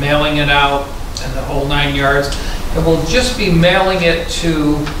care of mailing it out and the whole 9 yards. And we'll just be mailing it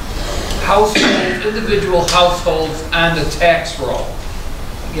to households, individual households on the tax roll.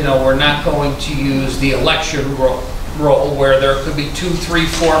 You know, we're not going to use the election roll where there could be 2, 3,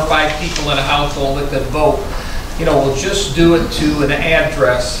 4, 5 people in a household that could vote. You know, we'll just do it to an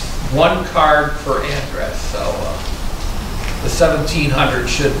address, one card per address. So the 1,700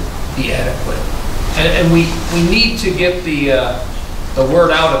 should be adequate. And we need to get the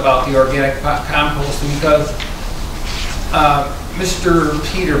word out about the organic composting because Mr.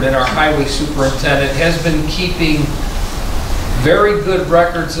 Peterman, our highway superintendent, has been keeping very good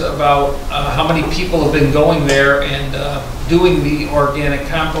records about how many people have been going there and doing the organic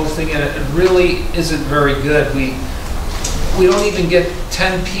composting, and it really isn't very good. We don't even get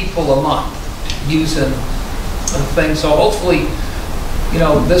 10 people a month using the thing. So hopefully, you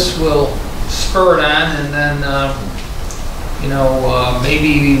know, this will spur it on, and then you know,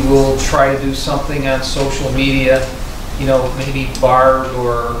 maybe we'll try to do something on social media. You know, maybe Barb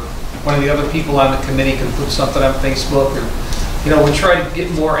or one of the other people on the committee can put something on Facebook, or you know, we try to get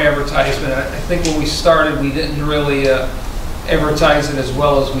more advertisement. I think when we started, we didn't really advertise it as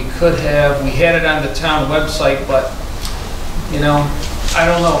well as we could have. We had it on the town website, but you know, I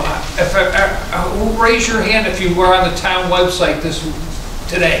don't know. Raise your hand if you were on the town website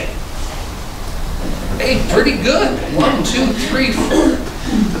today. Hey, pretty good. 1, 2, 3,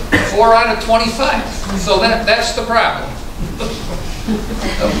 4 out of 25. So that's the problem.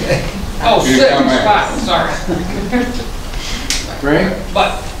 Okay. Oh, 6, 5. Sorry. Frank,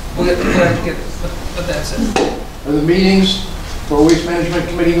 But that's it. are the meetings for Waste Management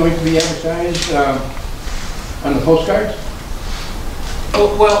Committee going to be advertised on the postcards?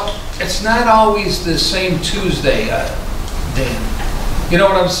 Oh, well, it's not always the same Tuesday, Dan. You know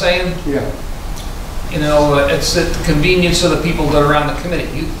what I'm saying? Yeah. You know, it's at the convenience of the people that are on the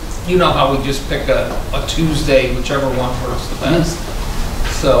committee. You know how we just pick a Tuesday, whichever one works the best.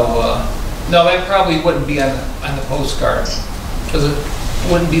 So, no, that probably wouldn't be on the postcard. Because it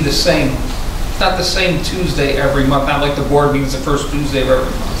wouldn't be the same. It's not the same Tuesday every month, not like the board meetings the first Tuesday of every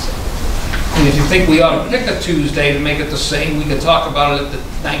month. And if you think we ought to pick a Tuesday to make it the same, we could talk about it at the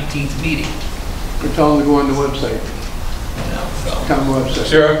 19th meeting. We're telling them to go on the website. You know, so. Town website.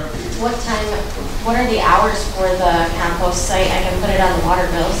 Sarah? What are the hours for the compost site? I can put it on the water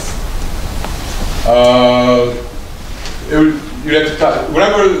bills. You'd have to talk,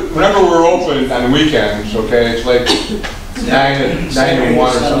 whenever we're open on the weekends, okay, it's like 9 to 1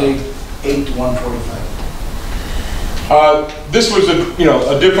 or something. 8 to 1:45. This was a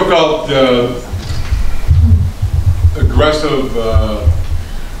difficult, aggressive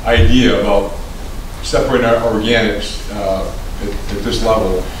idea about separating our organics at this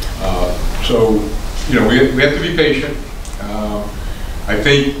level. So, you know, we have to be patient. I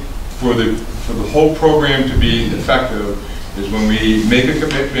think for the whole program to be effective is when we make a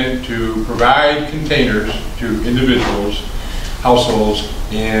commitment to provide containers to individuals, households,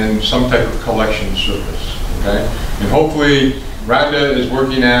 and some type of collection service, okay? And hopefully, Rhonda is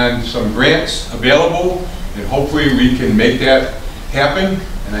working on some grants available, and hopefully we can make that happen.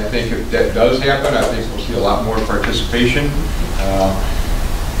 And I think if that does happen, I think we'll see a lot more participation.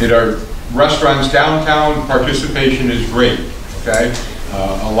 At our restaurants downtown, participation is great, okay?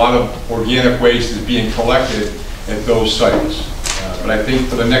 A lot of organic waste is being collected at those sites. But I think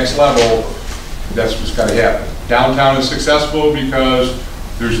for the next level, that's what's got to happen. Downtown is successful because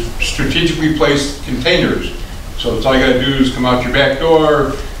there's strategically placed containers. So that's all you got to do is come out your back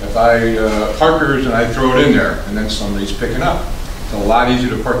door, if I Parker's, and I throw it in there, and then somebody's picking up. It's a lot easier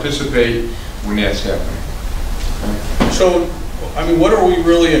to participate when that's happening. Okay? So, I mean, what are we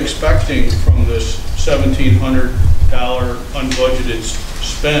really expecting from this $1,700 unbudgeted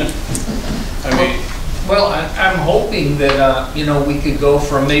spend? I mean, Well, I'm hoping that, you know, we could go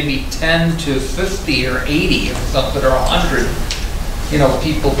from maybe 10 to 50 or 80 or something, or 100, you know,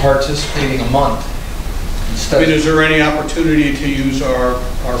 people participating a month. I mean, is there any opportunity to use our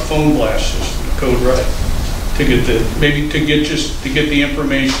phone blast system, Code Red, to get to get the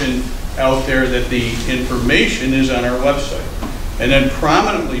information out there that the information is on our website, and then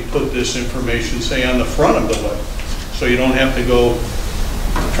prominently put this information, say, on the front of the web, so you don't have to go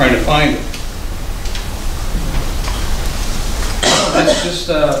trying to find it. That's just,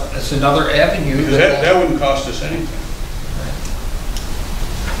 it's another avenue. Because that wouldn't cost us anything.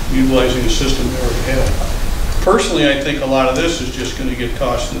 Utilizing a system we already have. Personally, I think a lot of this is just going to get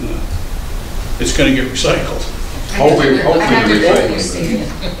tossed in the, it's going to get recycled. Hopefully recycling.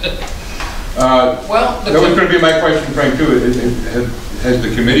 Well, that was going to be my question, Frank, too. Has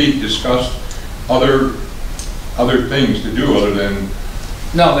the committee discussed other things to do other than?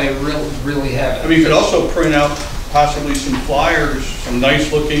 No, they really haven't. I mean, you could also print out possibly some flyers, some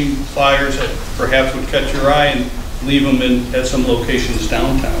nice-looking flyers that perhaps would catch your eye, and leave them at some locations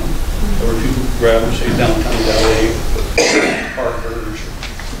downtown, or people grab and say downtown LA, Parker's.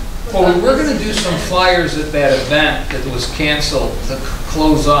 Well, we were going to do some flyers at that event that was canceled to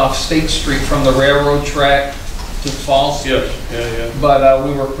close off State Street from the railroad track to Fall Street. Yes, yeah. But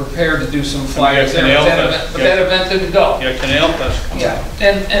we were prepared to do some flyers there. But that event didn't go. Yeah, Canal Fest. Yeah,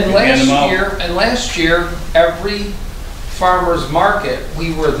 and last year, every farmer's market,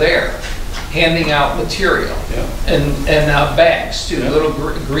 we were there, handing out material. Yeah. And bags too, little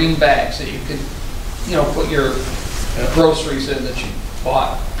green bags that you could, you know, put your groceries in that you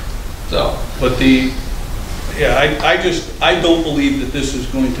bought. So. But I don't believe that this is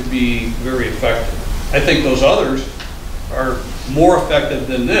going to be very effective. I think those others are more effective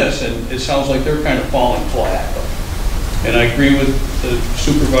than this, and it sounds like they're kind of falling flat. And I agree with the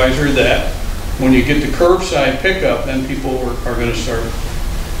supervisor that when you get to curbside pickup, then people are going to start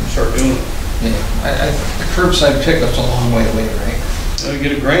doing it. Yeah, the curbside pickup's a long way away, right? You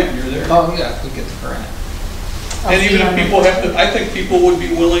get a grant, you're there. Oh, yeah, we get the grant. And even if people have to, I think people would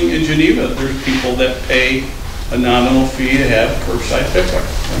be willing in Geneva, there's people that pay a nominal fee to have curbside pickup.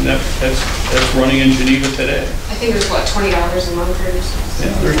 And that's running in Geneva today. I think there's what, $20 a month or something.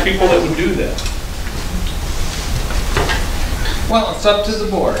 Yeah, there's people that would do that. Well, it's up to the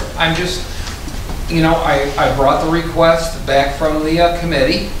board. I'm just, you know, I brought the request back from the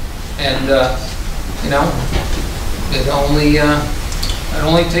committee, and, you know, it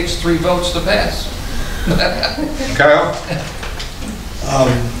only takes 3 votes to pass. Kyle?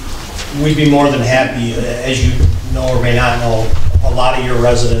 We'd be more than happy, as you know or may not know, a lot of your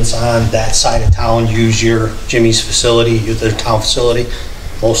residents on that side of town use your Jimmy's facility, their town facility.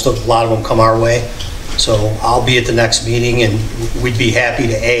 A lot of them come our way. So I'll be at the next meeting, and we'd be happy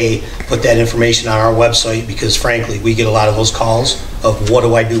to put that information on our website, because frankly, we get a lot of those calls of what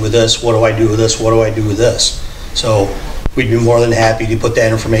do I do with this, what do I do with this, what do I do with this. So we'd be more than happy to put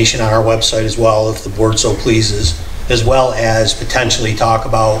that information on our website as well, if the board so pleases, as well as potentially talk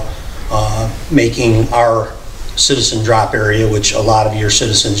about making our citizen drop area, which a lot of your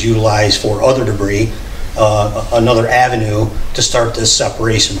citizens utilize for other debris, another avenue to start this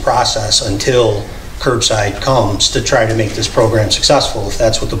separation process until curbside comes, to try to make this program successful, if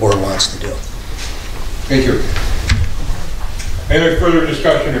that's what the board wants to do. Thank you. Any further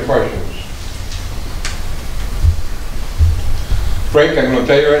discussion or questions? Frank, I'm going to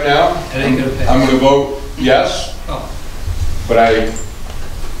tell you right now, I'm going to vote yes, but I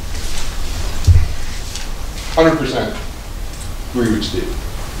 100% agree with Steve.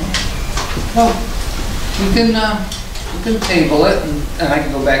 Well, we can table it, and I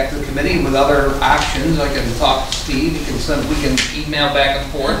can go back to the committee with other options. I can talk to Steve, we can email back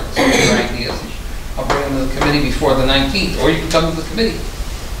and forth, some of your ideas. I'll bring them to the committee before the 19th, or you can come to the committee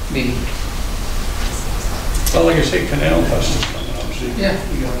meeting. Well, like I say, Canal Fest is coming up, so yeah.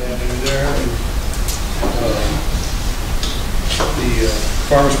 You got an avenue there. And, the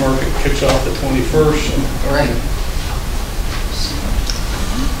farmers market kicks off the 21st. So. Right.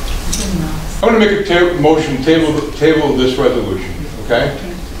 I'm going to make a motion table this resolution, okay?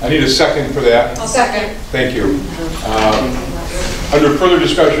 I need a second for that. I'll second. Thank you. Under further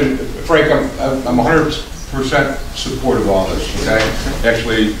discussion, Frank, I'm 100% supportive of all this, okay?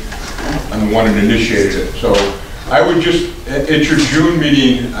 Actually, I'm the one who initiated it. So I would just, at your June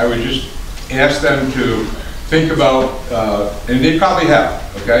meeting, I would just ask them to think about, and they probably have,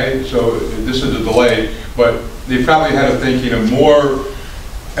 okay? So this is a delay, but they probably had a thinking of more,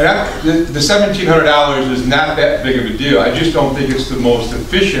 and the $1,700 is not that big of a deal. I just don't think it's the most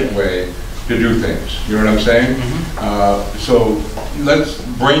efficient way to do things. You know what I'm saying? So let's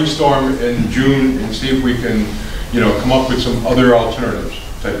brainstorm in June and see if we can, come up with some other alternatives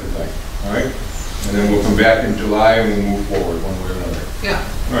type of thing. All right? And then we'll come back in July and we'll move forward one way or another. Yeah.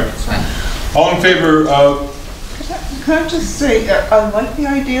 All right. All in favor of? Can I just say, I like the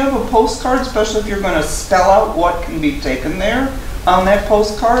idea of a postcard, especially if you're going to spell out what can be taken there on that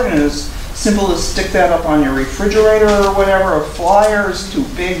postcard, and as simple as stick that up on your refrigerator or whatever. A flyer is too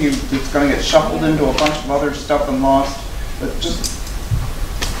big, it's going to get shuffled into a bunch of other stuff and lost, but just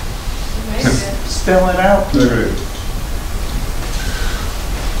spell it out.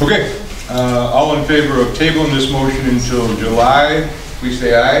 Okay, all in favor of tabling this motion until July, please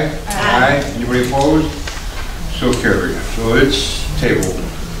say aye. Aye. Anybody opposed? So carried. So it's tabled.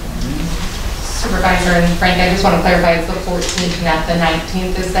 Supervisor and Frank, I just want to clarify, it's the 14th, not the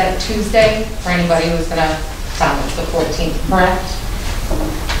 19th. Is that Tuesday? For anybody who's going to tell, it's the 14th, correct?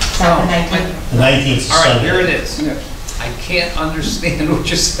 Not the 19th? The 19th is All right, Sunday. here it is. I can't understand what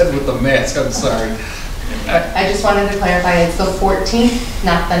you said with the mask, I'm sorry. I just wanted to clarify, it's the 14th,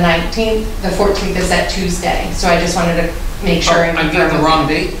 not the 19th. The 14th is that Tuesday, so I just wanted to make sure. I gave the wrong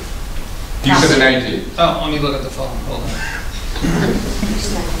date? You said the 19th. Oh, let me look at the phone, hold on.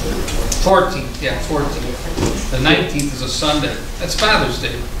 14th, yeah, 14th. The 19th is a Sunday. That's Father's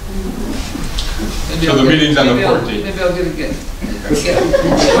Day. So the meeting's on the 14th. Maybe I'll get it again.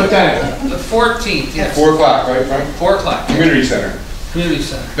 What time? The 14th, yes. 4 o'clock, right, Frank? 4 o'clock. Community Center. Community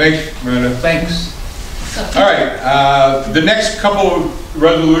Center. Thanks, Miranda. Thanks. All right, the next couple of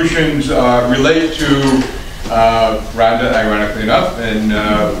resolutions relate to Rhonda, ironically enough,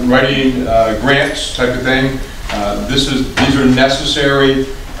 and writing grants type of thing. These are necessary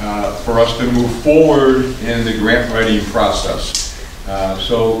for us to move forward in the grant writing process.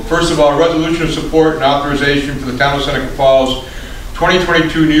 So first of all, resolution of support and authorization for the town of Seneca Falls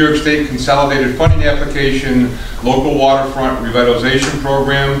 2022 New York State Consolidated Funding Application Local Waterfront Revitalization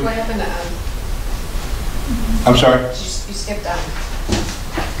Program. What happened to I'm sorry, You skipped on.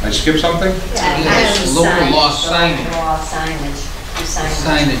 I skipped something? Yes, local law signage. Law signage. You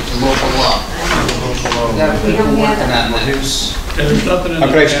signed it. Signage, local law. We got people working on that. There's nothing in the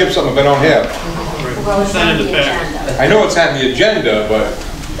How could I skip something if I don't have? Well, it's on the agenda. I know it's on the agenda, but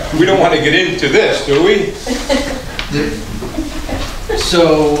we don't want to get into this, do we?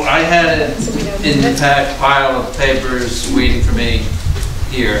 So I had it in the pile of papers waiting for me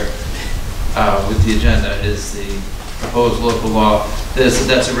here with the agenda is the proposed local law.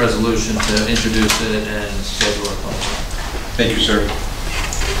 That's a resolution to introduce it and schedule a public. Thank you, sir.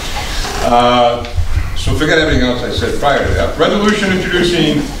 So forget everything else I said prior to that. Resolution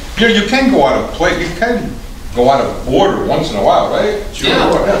introducing, you can go out of place, you can go out of order once in a while, right?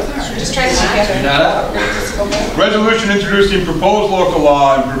 Yeah. Just try to get You're it. not out of order. Resolution introducing proposed local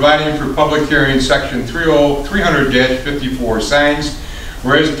law and providing for public hearing, section 300-54 signs.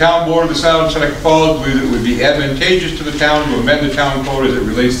 Whereas the town board of the town of Seneca Falls believes it would be advantageous to the town to amend the town code as it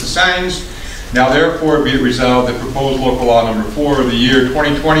relates to signs. Now therefore be it resolved that proposed local law number 4 of the year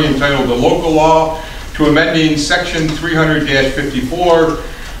 2020 entitled the local law to amending section 300-54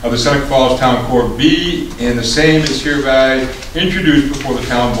 of the Seneca Falls Town Code be, and the same is hereby introduced before the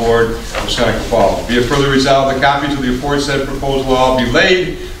town board of Seneca Falls. Be it further resolved that copies of the aforesaid proposed law be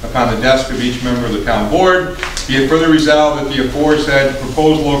laid upon the desk of each member of the town board. Be it further resolved that the aforesaid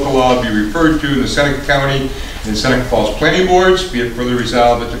proposed local law be referred to in the Seneca County and Seneca Falls Planning Boards. Be it further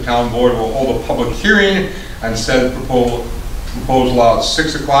resolved that the town board will hold a public hearing on said proposed law at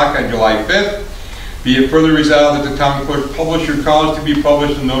 6 o'clock on July 5th. Be it further resolved that the town clerk publish or cause to be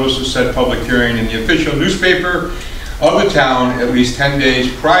published a notice of said public hearing in the official newspaper of the town at least 10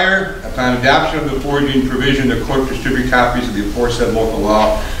 days prior. Upon adoption of the forwarding provision, the clerk distribute copies of the aforesaid local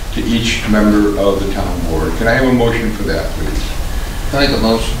law to each member of the town board. Can I have a motion for that, please? Make a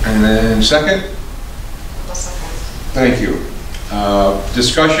motion. And then second? Thank you.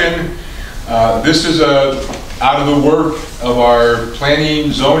 Discussion. This is out of the work of our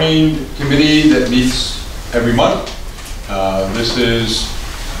planning zoning committee that meets every month. This is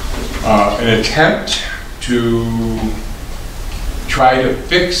an attempt to try to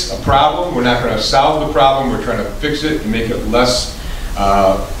fix a problem. We're not going to solve the problem. We're trying to fix it and make it less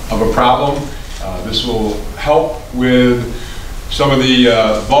of a problem. This will help with some of the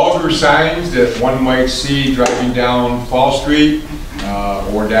vulgar signs that one might see driving down Fall Street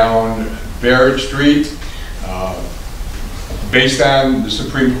or down Barrett Street. Based on the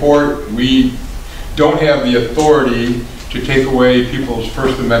Supreme Court, we don't have the authority to take away people's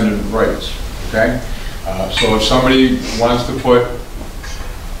First Amendment rights, okay? So if somebody wants to put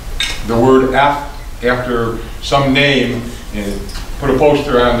the word F after some name and put a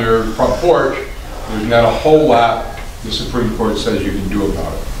poster on their front porch, there's not a whole lot the Supreme Court says you can do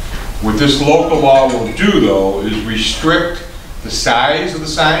about it. What this local law will do, though, is restrict the size of the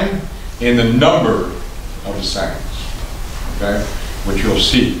sign and the number of the signs, okay, which you'll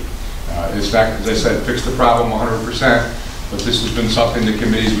see. It's not, as I said, fix the problem 100%, but this has been something the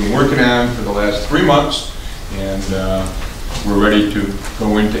committee's been working on for the last 3 months, and we're ready to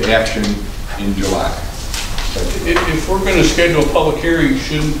go into action in July. If we're going to schedule a public hearing,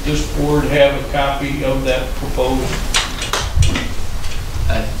 shouldn't this board have a copy of that proposed?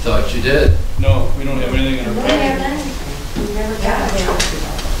 I thought you did. No, we don't have anything in our We packet. never got it.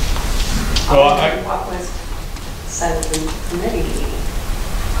 Well, What was said at the committee meeting?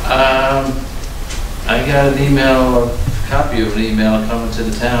 I got an email, a copy of an email coming to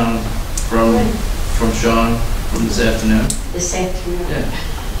the town from Sean from this afternoon. This afternoon?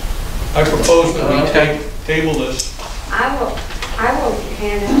 Yeah. I propose that we Okay. table this. I will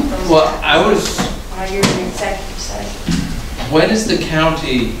hand out those. Well, I was, While you're in executive session. when is the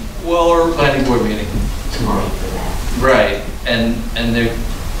county planning board meeting? Tomorrow for that. Right, and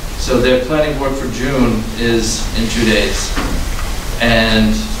so their planning board for June is in 2 days.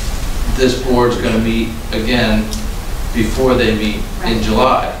 And this board's gonna meet again before they meet in Right.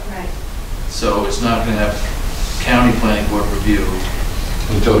 July. Right. So it's not gonna have county planning board review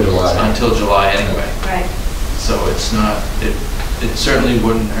Until July. until July anyway. Right. So it's not, it certainly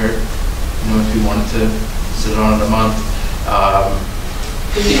wouldn't hurt, you know, if you wanted to sit on it a month.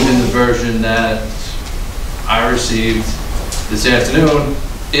 Even the version that I received this afternoon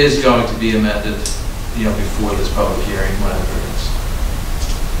is going to be amended, you know, before this public hearing, whatever it is.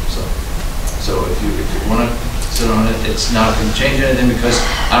 So if you want to sit on it, it's not going to change anything because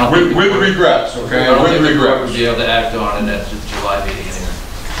I don't think... With regrets, okay? I don't think With the board regrets. would be able to act on it at the July meeting anyway.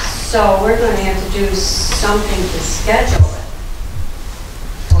 So we're going to have to do something to schedule it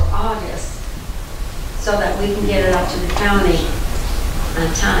for August so that we can get it up to the county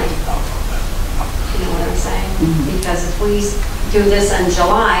on time. You know what I'm saying? Because if we do this in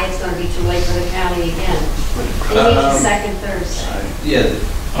July, it's going to be too late for the county again. They meet the second Thursday. Yeah,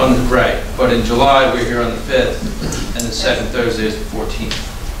 right, but in July, we're here on the 5th, and the second Thursday is the 14th.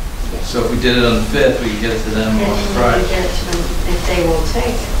 So if we did it on the 5th, we could get it to them And on then we Friday. get it to them if they will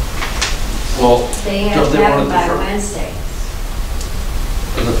take it. Well, They have don't to they have want it it by the Wednesday.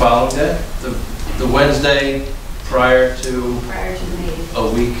 the following day? The Wednesday prior to Prior to the meeting, a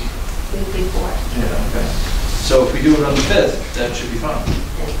week? week before. Yeah, okay. So if we do it on the 5th, that should be fine.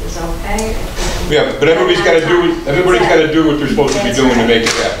 It is okay. Yeah, but everybody's got to do what they're supposed to be doing to make it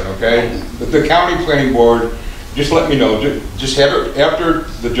happen, okay? The county planning board, just let me know, just have it after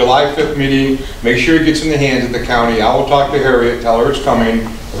the July 5th meeting, make sure it gets in the hands of the county. I will talk to Harriet, tell her it's coming,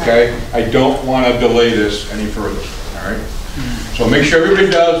 okay? I don't want to delay this any further, all right? So make sure everybody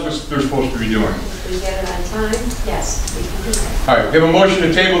does what they're supposed to be doing. If we get it on time, yes, we can do that. All right, we have a motion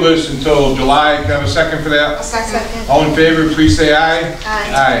to table this until July. Can I have a second for that? A second. All in favor, please say aye.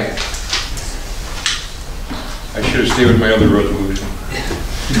 Aye. Aye. I should have stayed with my other resolution.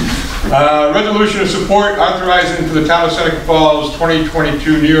 Resolution of support authorizing for the town of Seneca Falls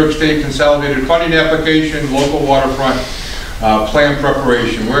 2022 New York State Consolidated Funding Application, local waterfront plan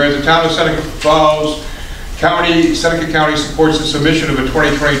preparation. Whereas the town of Seneca Falls Seneca County supports the submission of a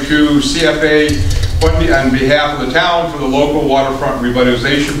 2022 CFA funding on behalf of the town for the local waterfront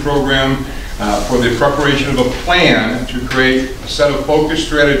revitalization program for the preparation of a plan to create a set of focused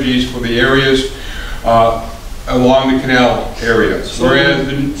strategies for the areas along the canal area. Whereas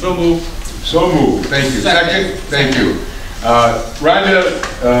the, So moved. so moved. Thank you. Second. Thank you. Rhonda,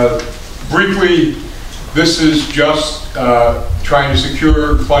 briefly, this is just trying to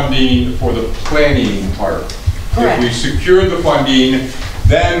secure funding for the planning part. Correct. If we secure the funding,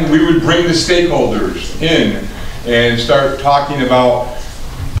 then we would bring the stakeholders in and start talking about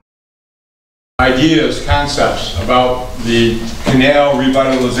ideas, concepts about the canal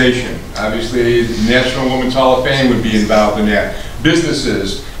revitalization. Obviously, the National Women's Hall of Fame would be involved in that.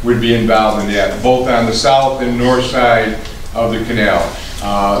 Businesses would be involved in that, both on the south and north side of the canal.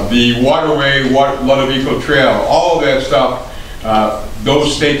 The waterway, Ludovico Trail, all of that stuff,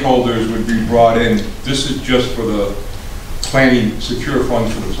 those stakeholders would be brought in. This is just for the planning, secure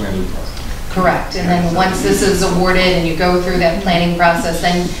funds for the planning part. Correct, and then once this is awarded and you go through that planning process,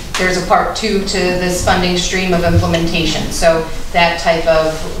 then there's a part 2 to this funding stream of implementation. So that type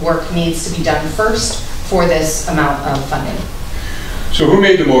of work needs to be done first for this amount of funding. So who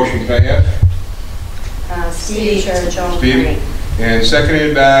made the motion, can I ask? Steve, Joe, Steve, and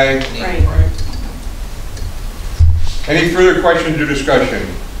seconded by? Frank. Any further questions or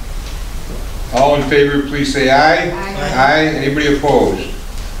discussion? All in favor, please say aye. Aye. Aye. Anybody opposed?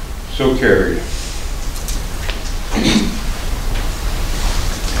 So carried.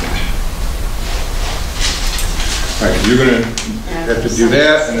 All right, you're going to have to do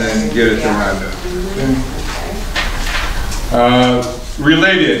that and then get it to Rhonda.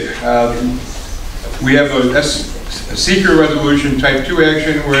 Related, we have a seeker resolution type 2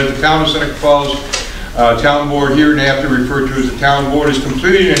 action where the town of Seneca Falls Town Board, here and after referred to as the Town Board, is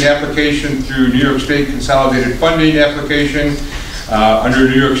completing an application through New York State Consolidated Funding application under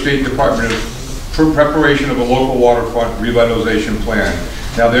New York State Department of Preparation of a Local Waterfront Revitalization Plan.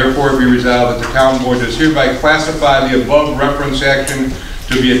 Now therefore be resolved that the Town Board does hereby classify the above reference action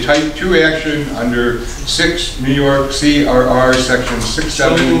to be a type 2 action under 6 New York CRR section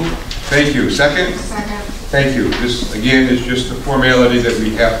 67. Thank you. Second? Second. Thank you. This again is just a formality that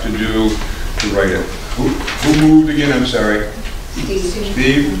we have to do to write it. Who moved again? I'm sorry.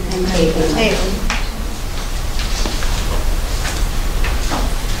 Steve? And Caitlin.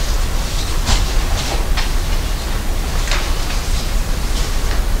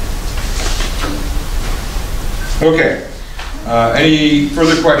 Okay. Any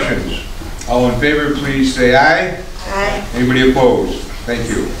further questions? All in favor, please say aye. Aye. Anybody opposed? Thank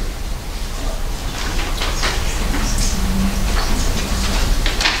you.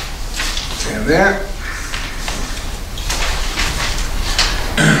 And that.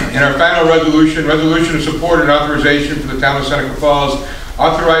 And our final resolution of support and authorization for the town of Seneca Falls,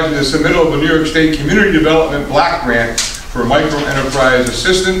 authorizing the submittal of a New York State Community Development Block Grant for micro enterprise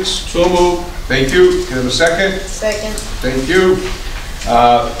assistance. So moved. Thank you. Can I have a second? Second. Thank you.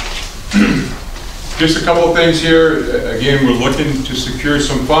 Just a couple of things here. Again, we're looking to secure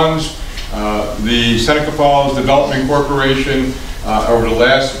some funds. The Seneca Falls Development Corporation over the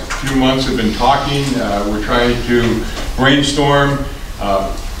last few months have been talking. We're trying to brainstorm.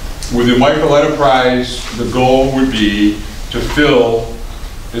 With the micro enterprise, the goal would be to fill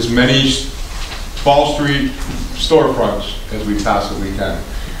as many Fall Street storefronts as we possibly can.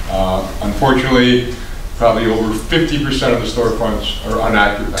 Unfortunately, probably over 50% of the storefronts are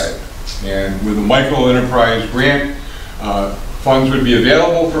unoccupied. And with the micro enterprise grant, funds would be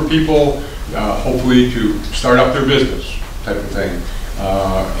available for people, hopefully to start up their business type of thing,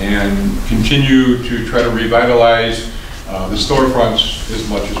 and continue to try to revitalize the storefronts as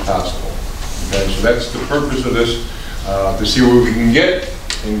much as possible. Okay, so that's the purpose of this, to see where we can get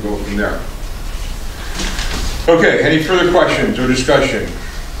and go from there. Okay, any further questions or discussion?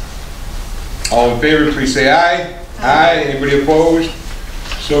 All in favor, please say aye. Aye. Anybody opposed?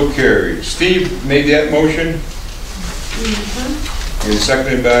 So carried. Steve made that motion. And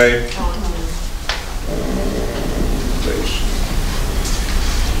seconded by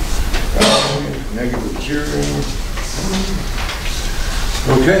 -0.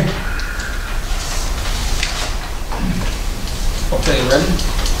 Okay. Okay, ready?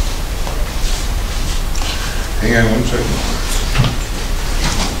 Hang on 1 second.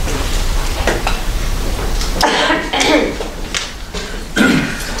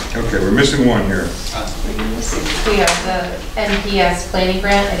 Okay, we're missing one here. We have the NPS planning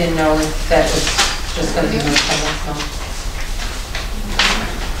grant. I didn't know if that was just going to be moved to next month.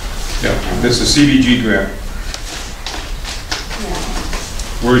 Yeah, this is CBG grant.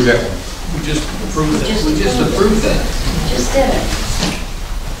 Where is that one? We just approved that. We just approved that. Just did it.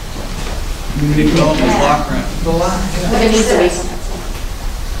 Community Development Block Grant. It needs to wait.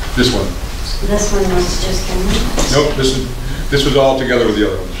 This one. This one was just in. Nope, this was all together with the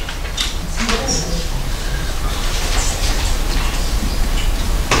other ones.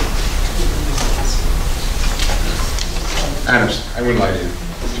 Honest, I wouldn't lie to you.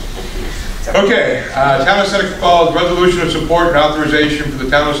 Okay, Town of Seneca Falls, resolution of support and authorization for the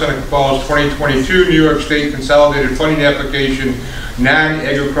Town of Seneca Falls 2022 New York State Consolidated Funding Application,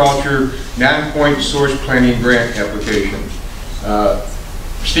 non-agriculture, non-point source planning grant application.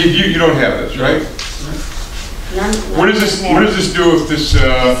 Steve, you don't have this, right? What does this do if this...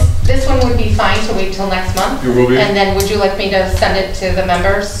 This one would be fine to wait till next month. It will be? And then would you like me to send it to the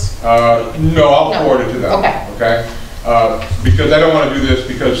members? No, I'll forward it to them. Okay. Okay? Because I don't want to do this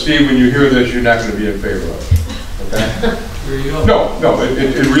because, Steve, when you hear this, you're not going to be in favor of it. Okay? There you go. No,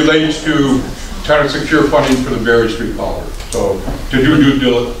 it relates to trying to secure funding for the Berry Street culvert. So to do due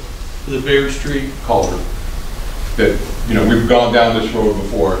diligence, The Bear Street. culvert, that, you know, we've gone down this road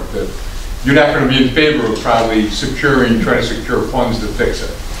before, that you're not gonna be in favor of probably trying to secure funds to fix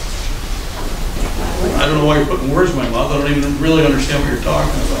it. I don't know why you're putting words in my mouth. I don't even really understand what you're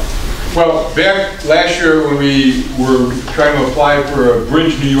talking about. Well, back last year when we were trying to apply for a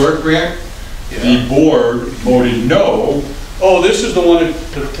Bridge New York grant, the board voted no. Oh, this is the one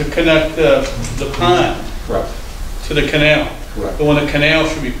to connect the pond Correct. to the canal. Correct. The one the canal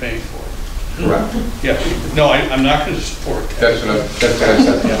should be paying for. Correct. Yeah, no, I'm not going to support that. That's what I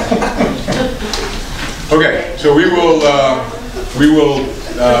said. Okay, so we will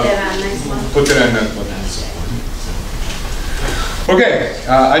put that on next one. Okay,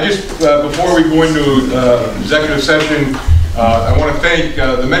 I just, before we go into executive session, I want to thank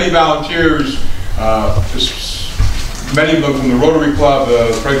the many volunteers, many of them from the Rotary Club,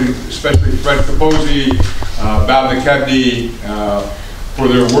 especially Fred Capozzi, Bob McKebney, for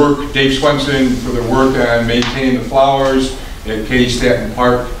their work, Dave Swenson for their work on maintaining the flowers at Katie Staton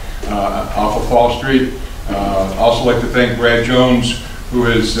Park off of Fall Street. Also like to thank Brad Jones, who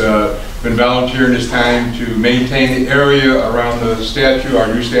has been volunteering his time to maintain the area around the statue, our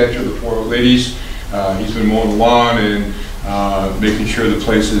new statue of the four ladies. He's been mowing the lawn and making sure the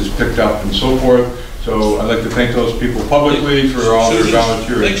place is picked up and so forth. So I'd like to thank those people publicly for all their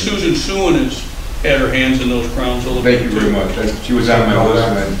volunteering. I think Susan Suen has had her hands in those crowns a little bit. Thank you very much. She was on my list,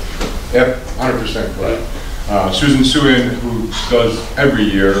 and yep, 100% correct. Susan Suen, who does every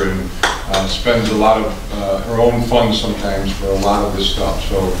year and spends a lot of her own funds sometimes for a lot of this stuff.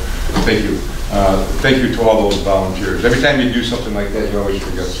 So thank you. Thank you to all those volunteers. Every time you do something like that, you always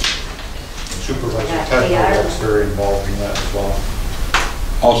forget. Supervisor Ted was very involved in that as well.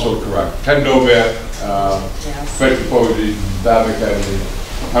 Also correct. Ted Novat, Fred Capozzi, Bob McKebney,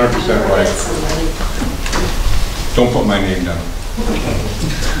 100% right. Don't put my name down.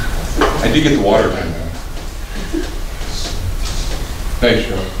 I did get the water pen down. Thanks,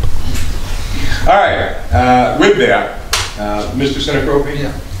 Joe. All right, with that, Mr. Seneca.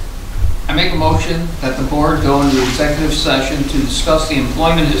 Yeah. I make a motion that the board go into executive session to discuss the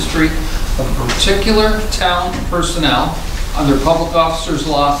employment history of particular town personnel under Public Officers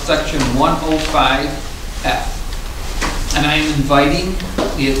Law, Section 105F. And I am inviting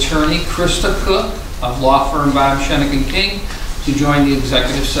the attorney, Krista Cook, of law firm Bob Shenik & King, to join the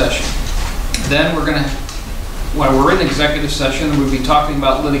executive session. Then we're going to, while we're in executive session, we'll be talking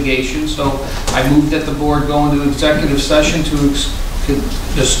about litigation. So I move that the board go into executive session to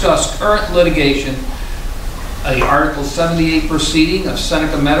discuss current litigation, the Article 78 proceeding of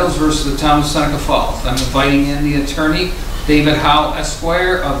Seneca Meadows versus the town of Seneca Falls. I'm inviting in the attorney, David Howe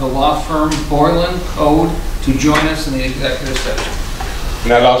Esquire of the law firm Boylan Code, to join us in the executive session.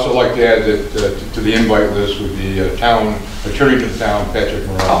 And I'd also like to add that to the invite list would be town attorney to the town, Patrick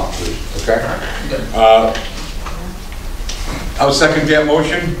Morrell, please. Okay? I'll second that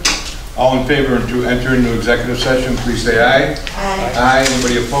motion. All in favor to enter into executive session, please say aye. Aye. Aye.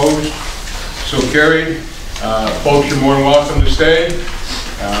 Anybody opposed? So carried. Folks, you're more than welcome to stay.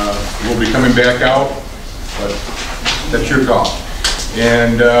 We'll be coming back out, but that's your call.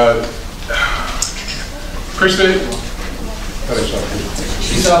 And Krista,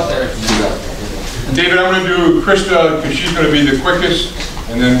 she's out there. David, I'm going to do Krista because she's going to be the quickest,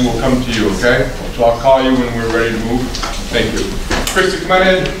 and then we'll come to you, okay? So I'll call you when we're ready to move. Thank you. Krista, come on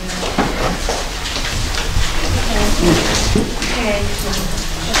in.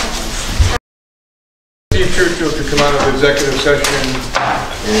 Steve Churchill to come out of executive session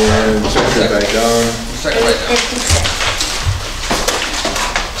and second back down. Second right down.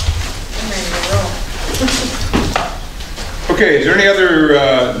 Okay, is there any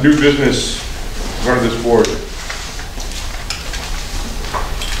other new business in front of this board?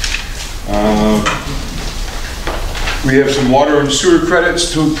 We have some water and sewer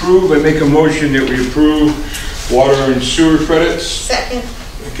credits to approve. I make a motion that we approve water and sewer credits. Second.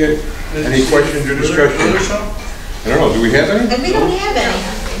 Okay. Any questions or discussion? I don't know. Do we have any? And we don't have any.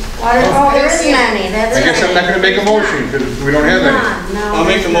 There isn't any. I guess I'm not going to make a motion because we don't have any. I'll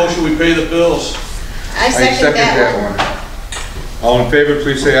make a motion, we pay the bills. I second that one. All in favor,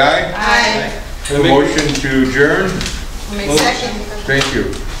 please say aye. Aye. A motion to adjourn. Second. Thank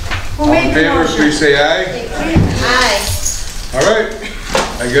you. All in favor, please say aye. Aye. All right.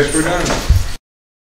 I guess we're done.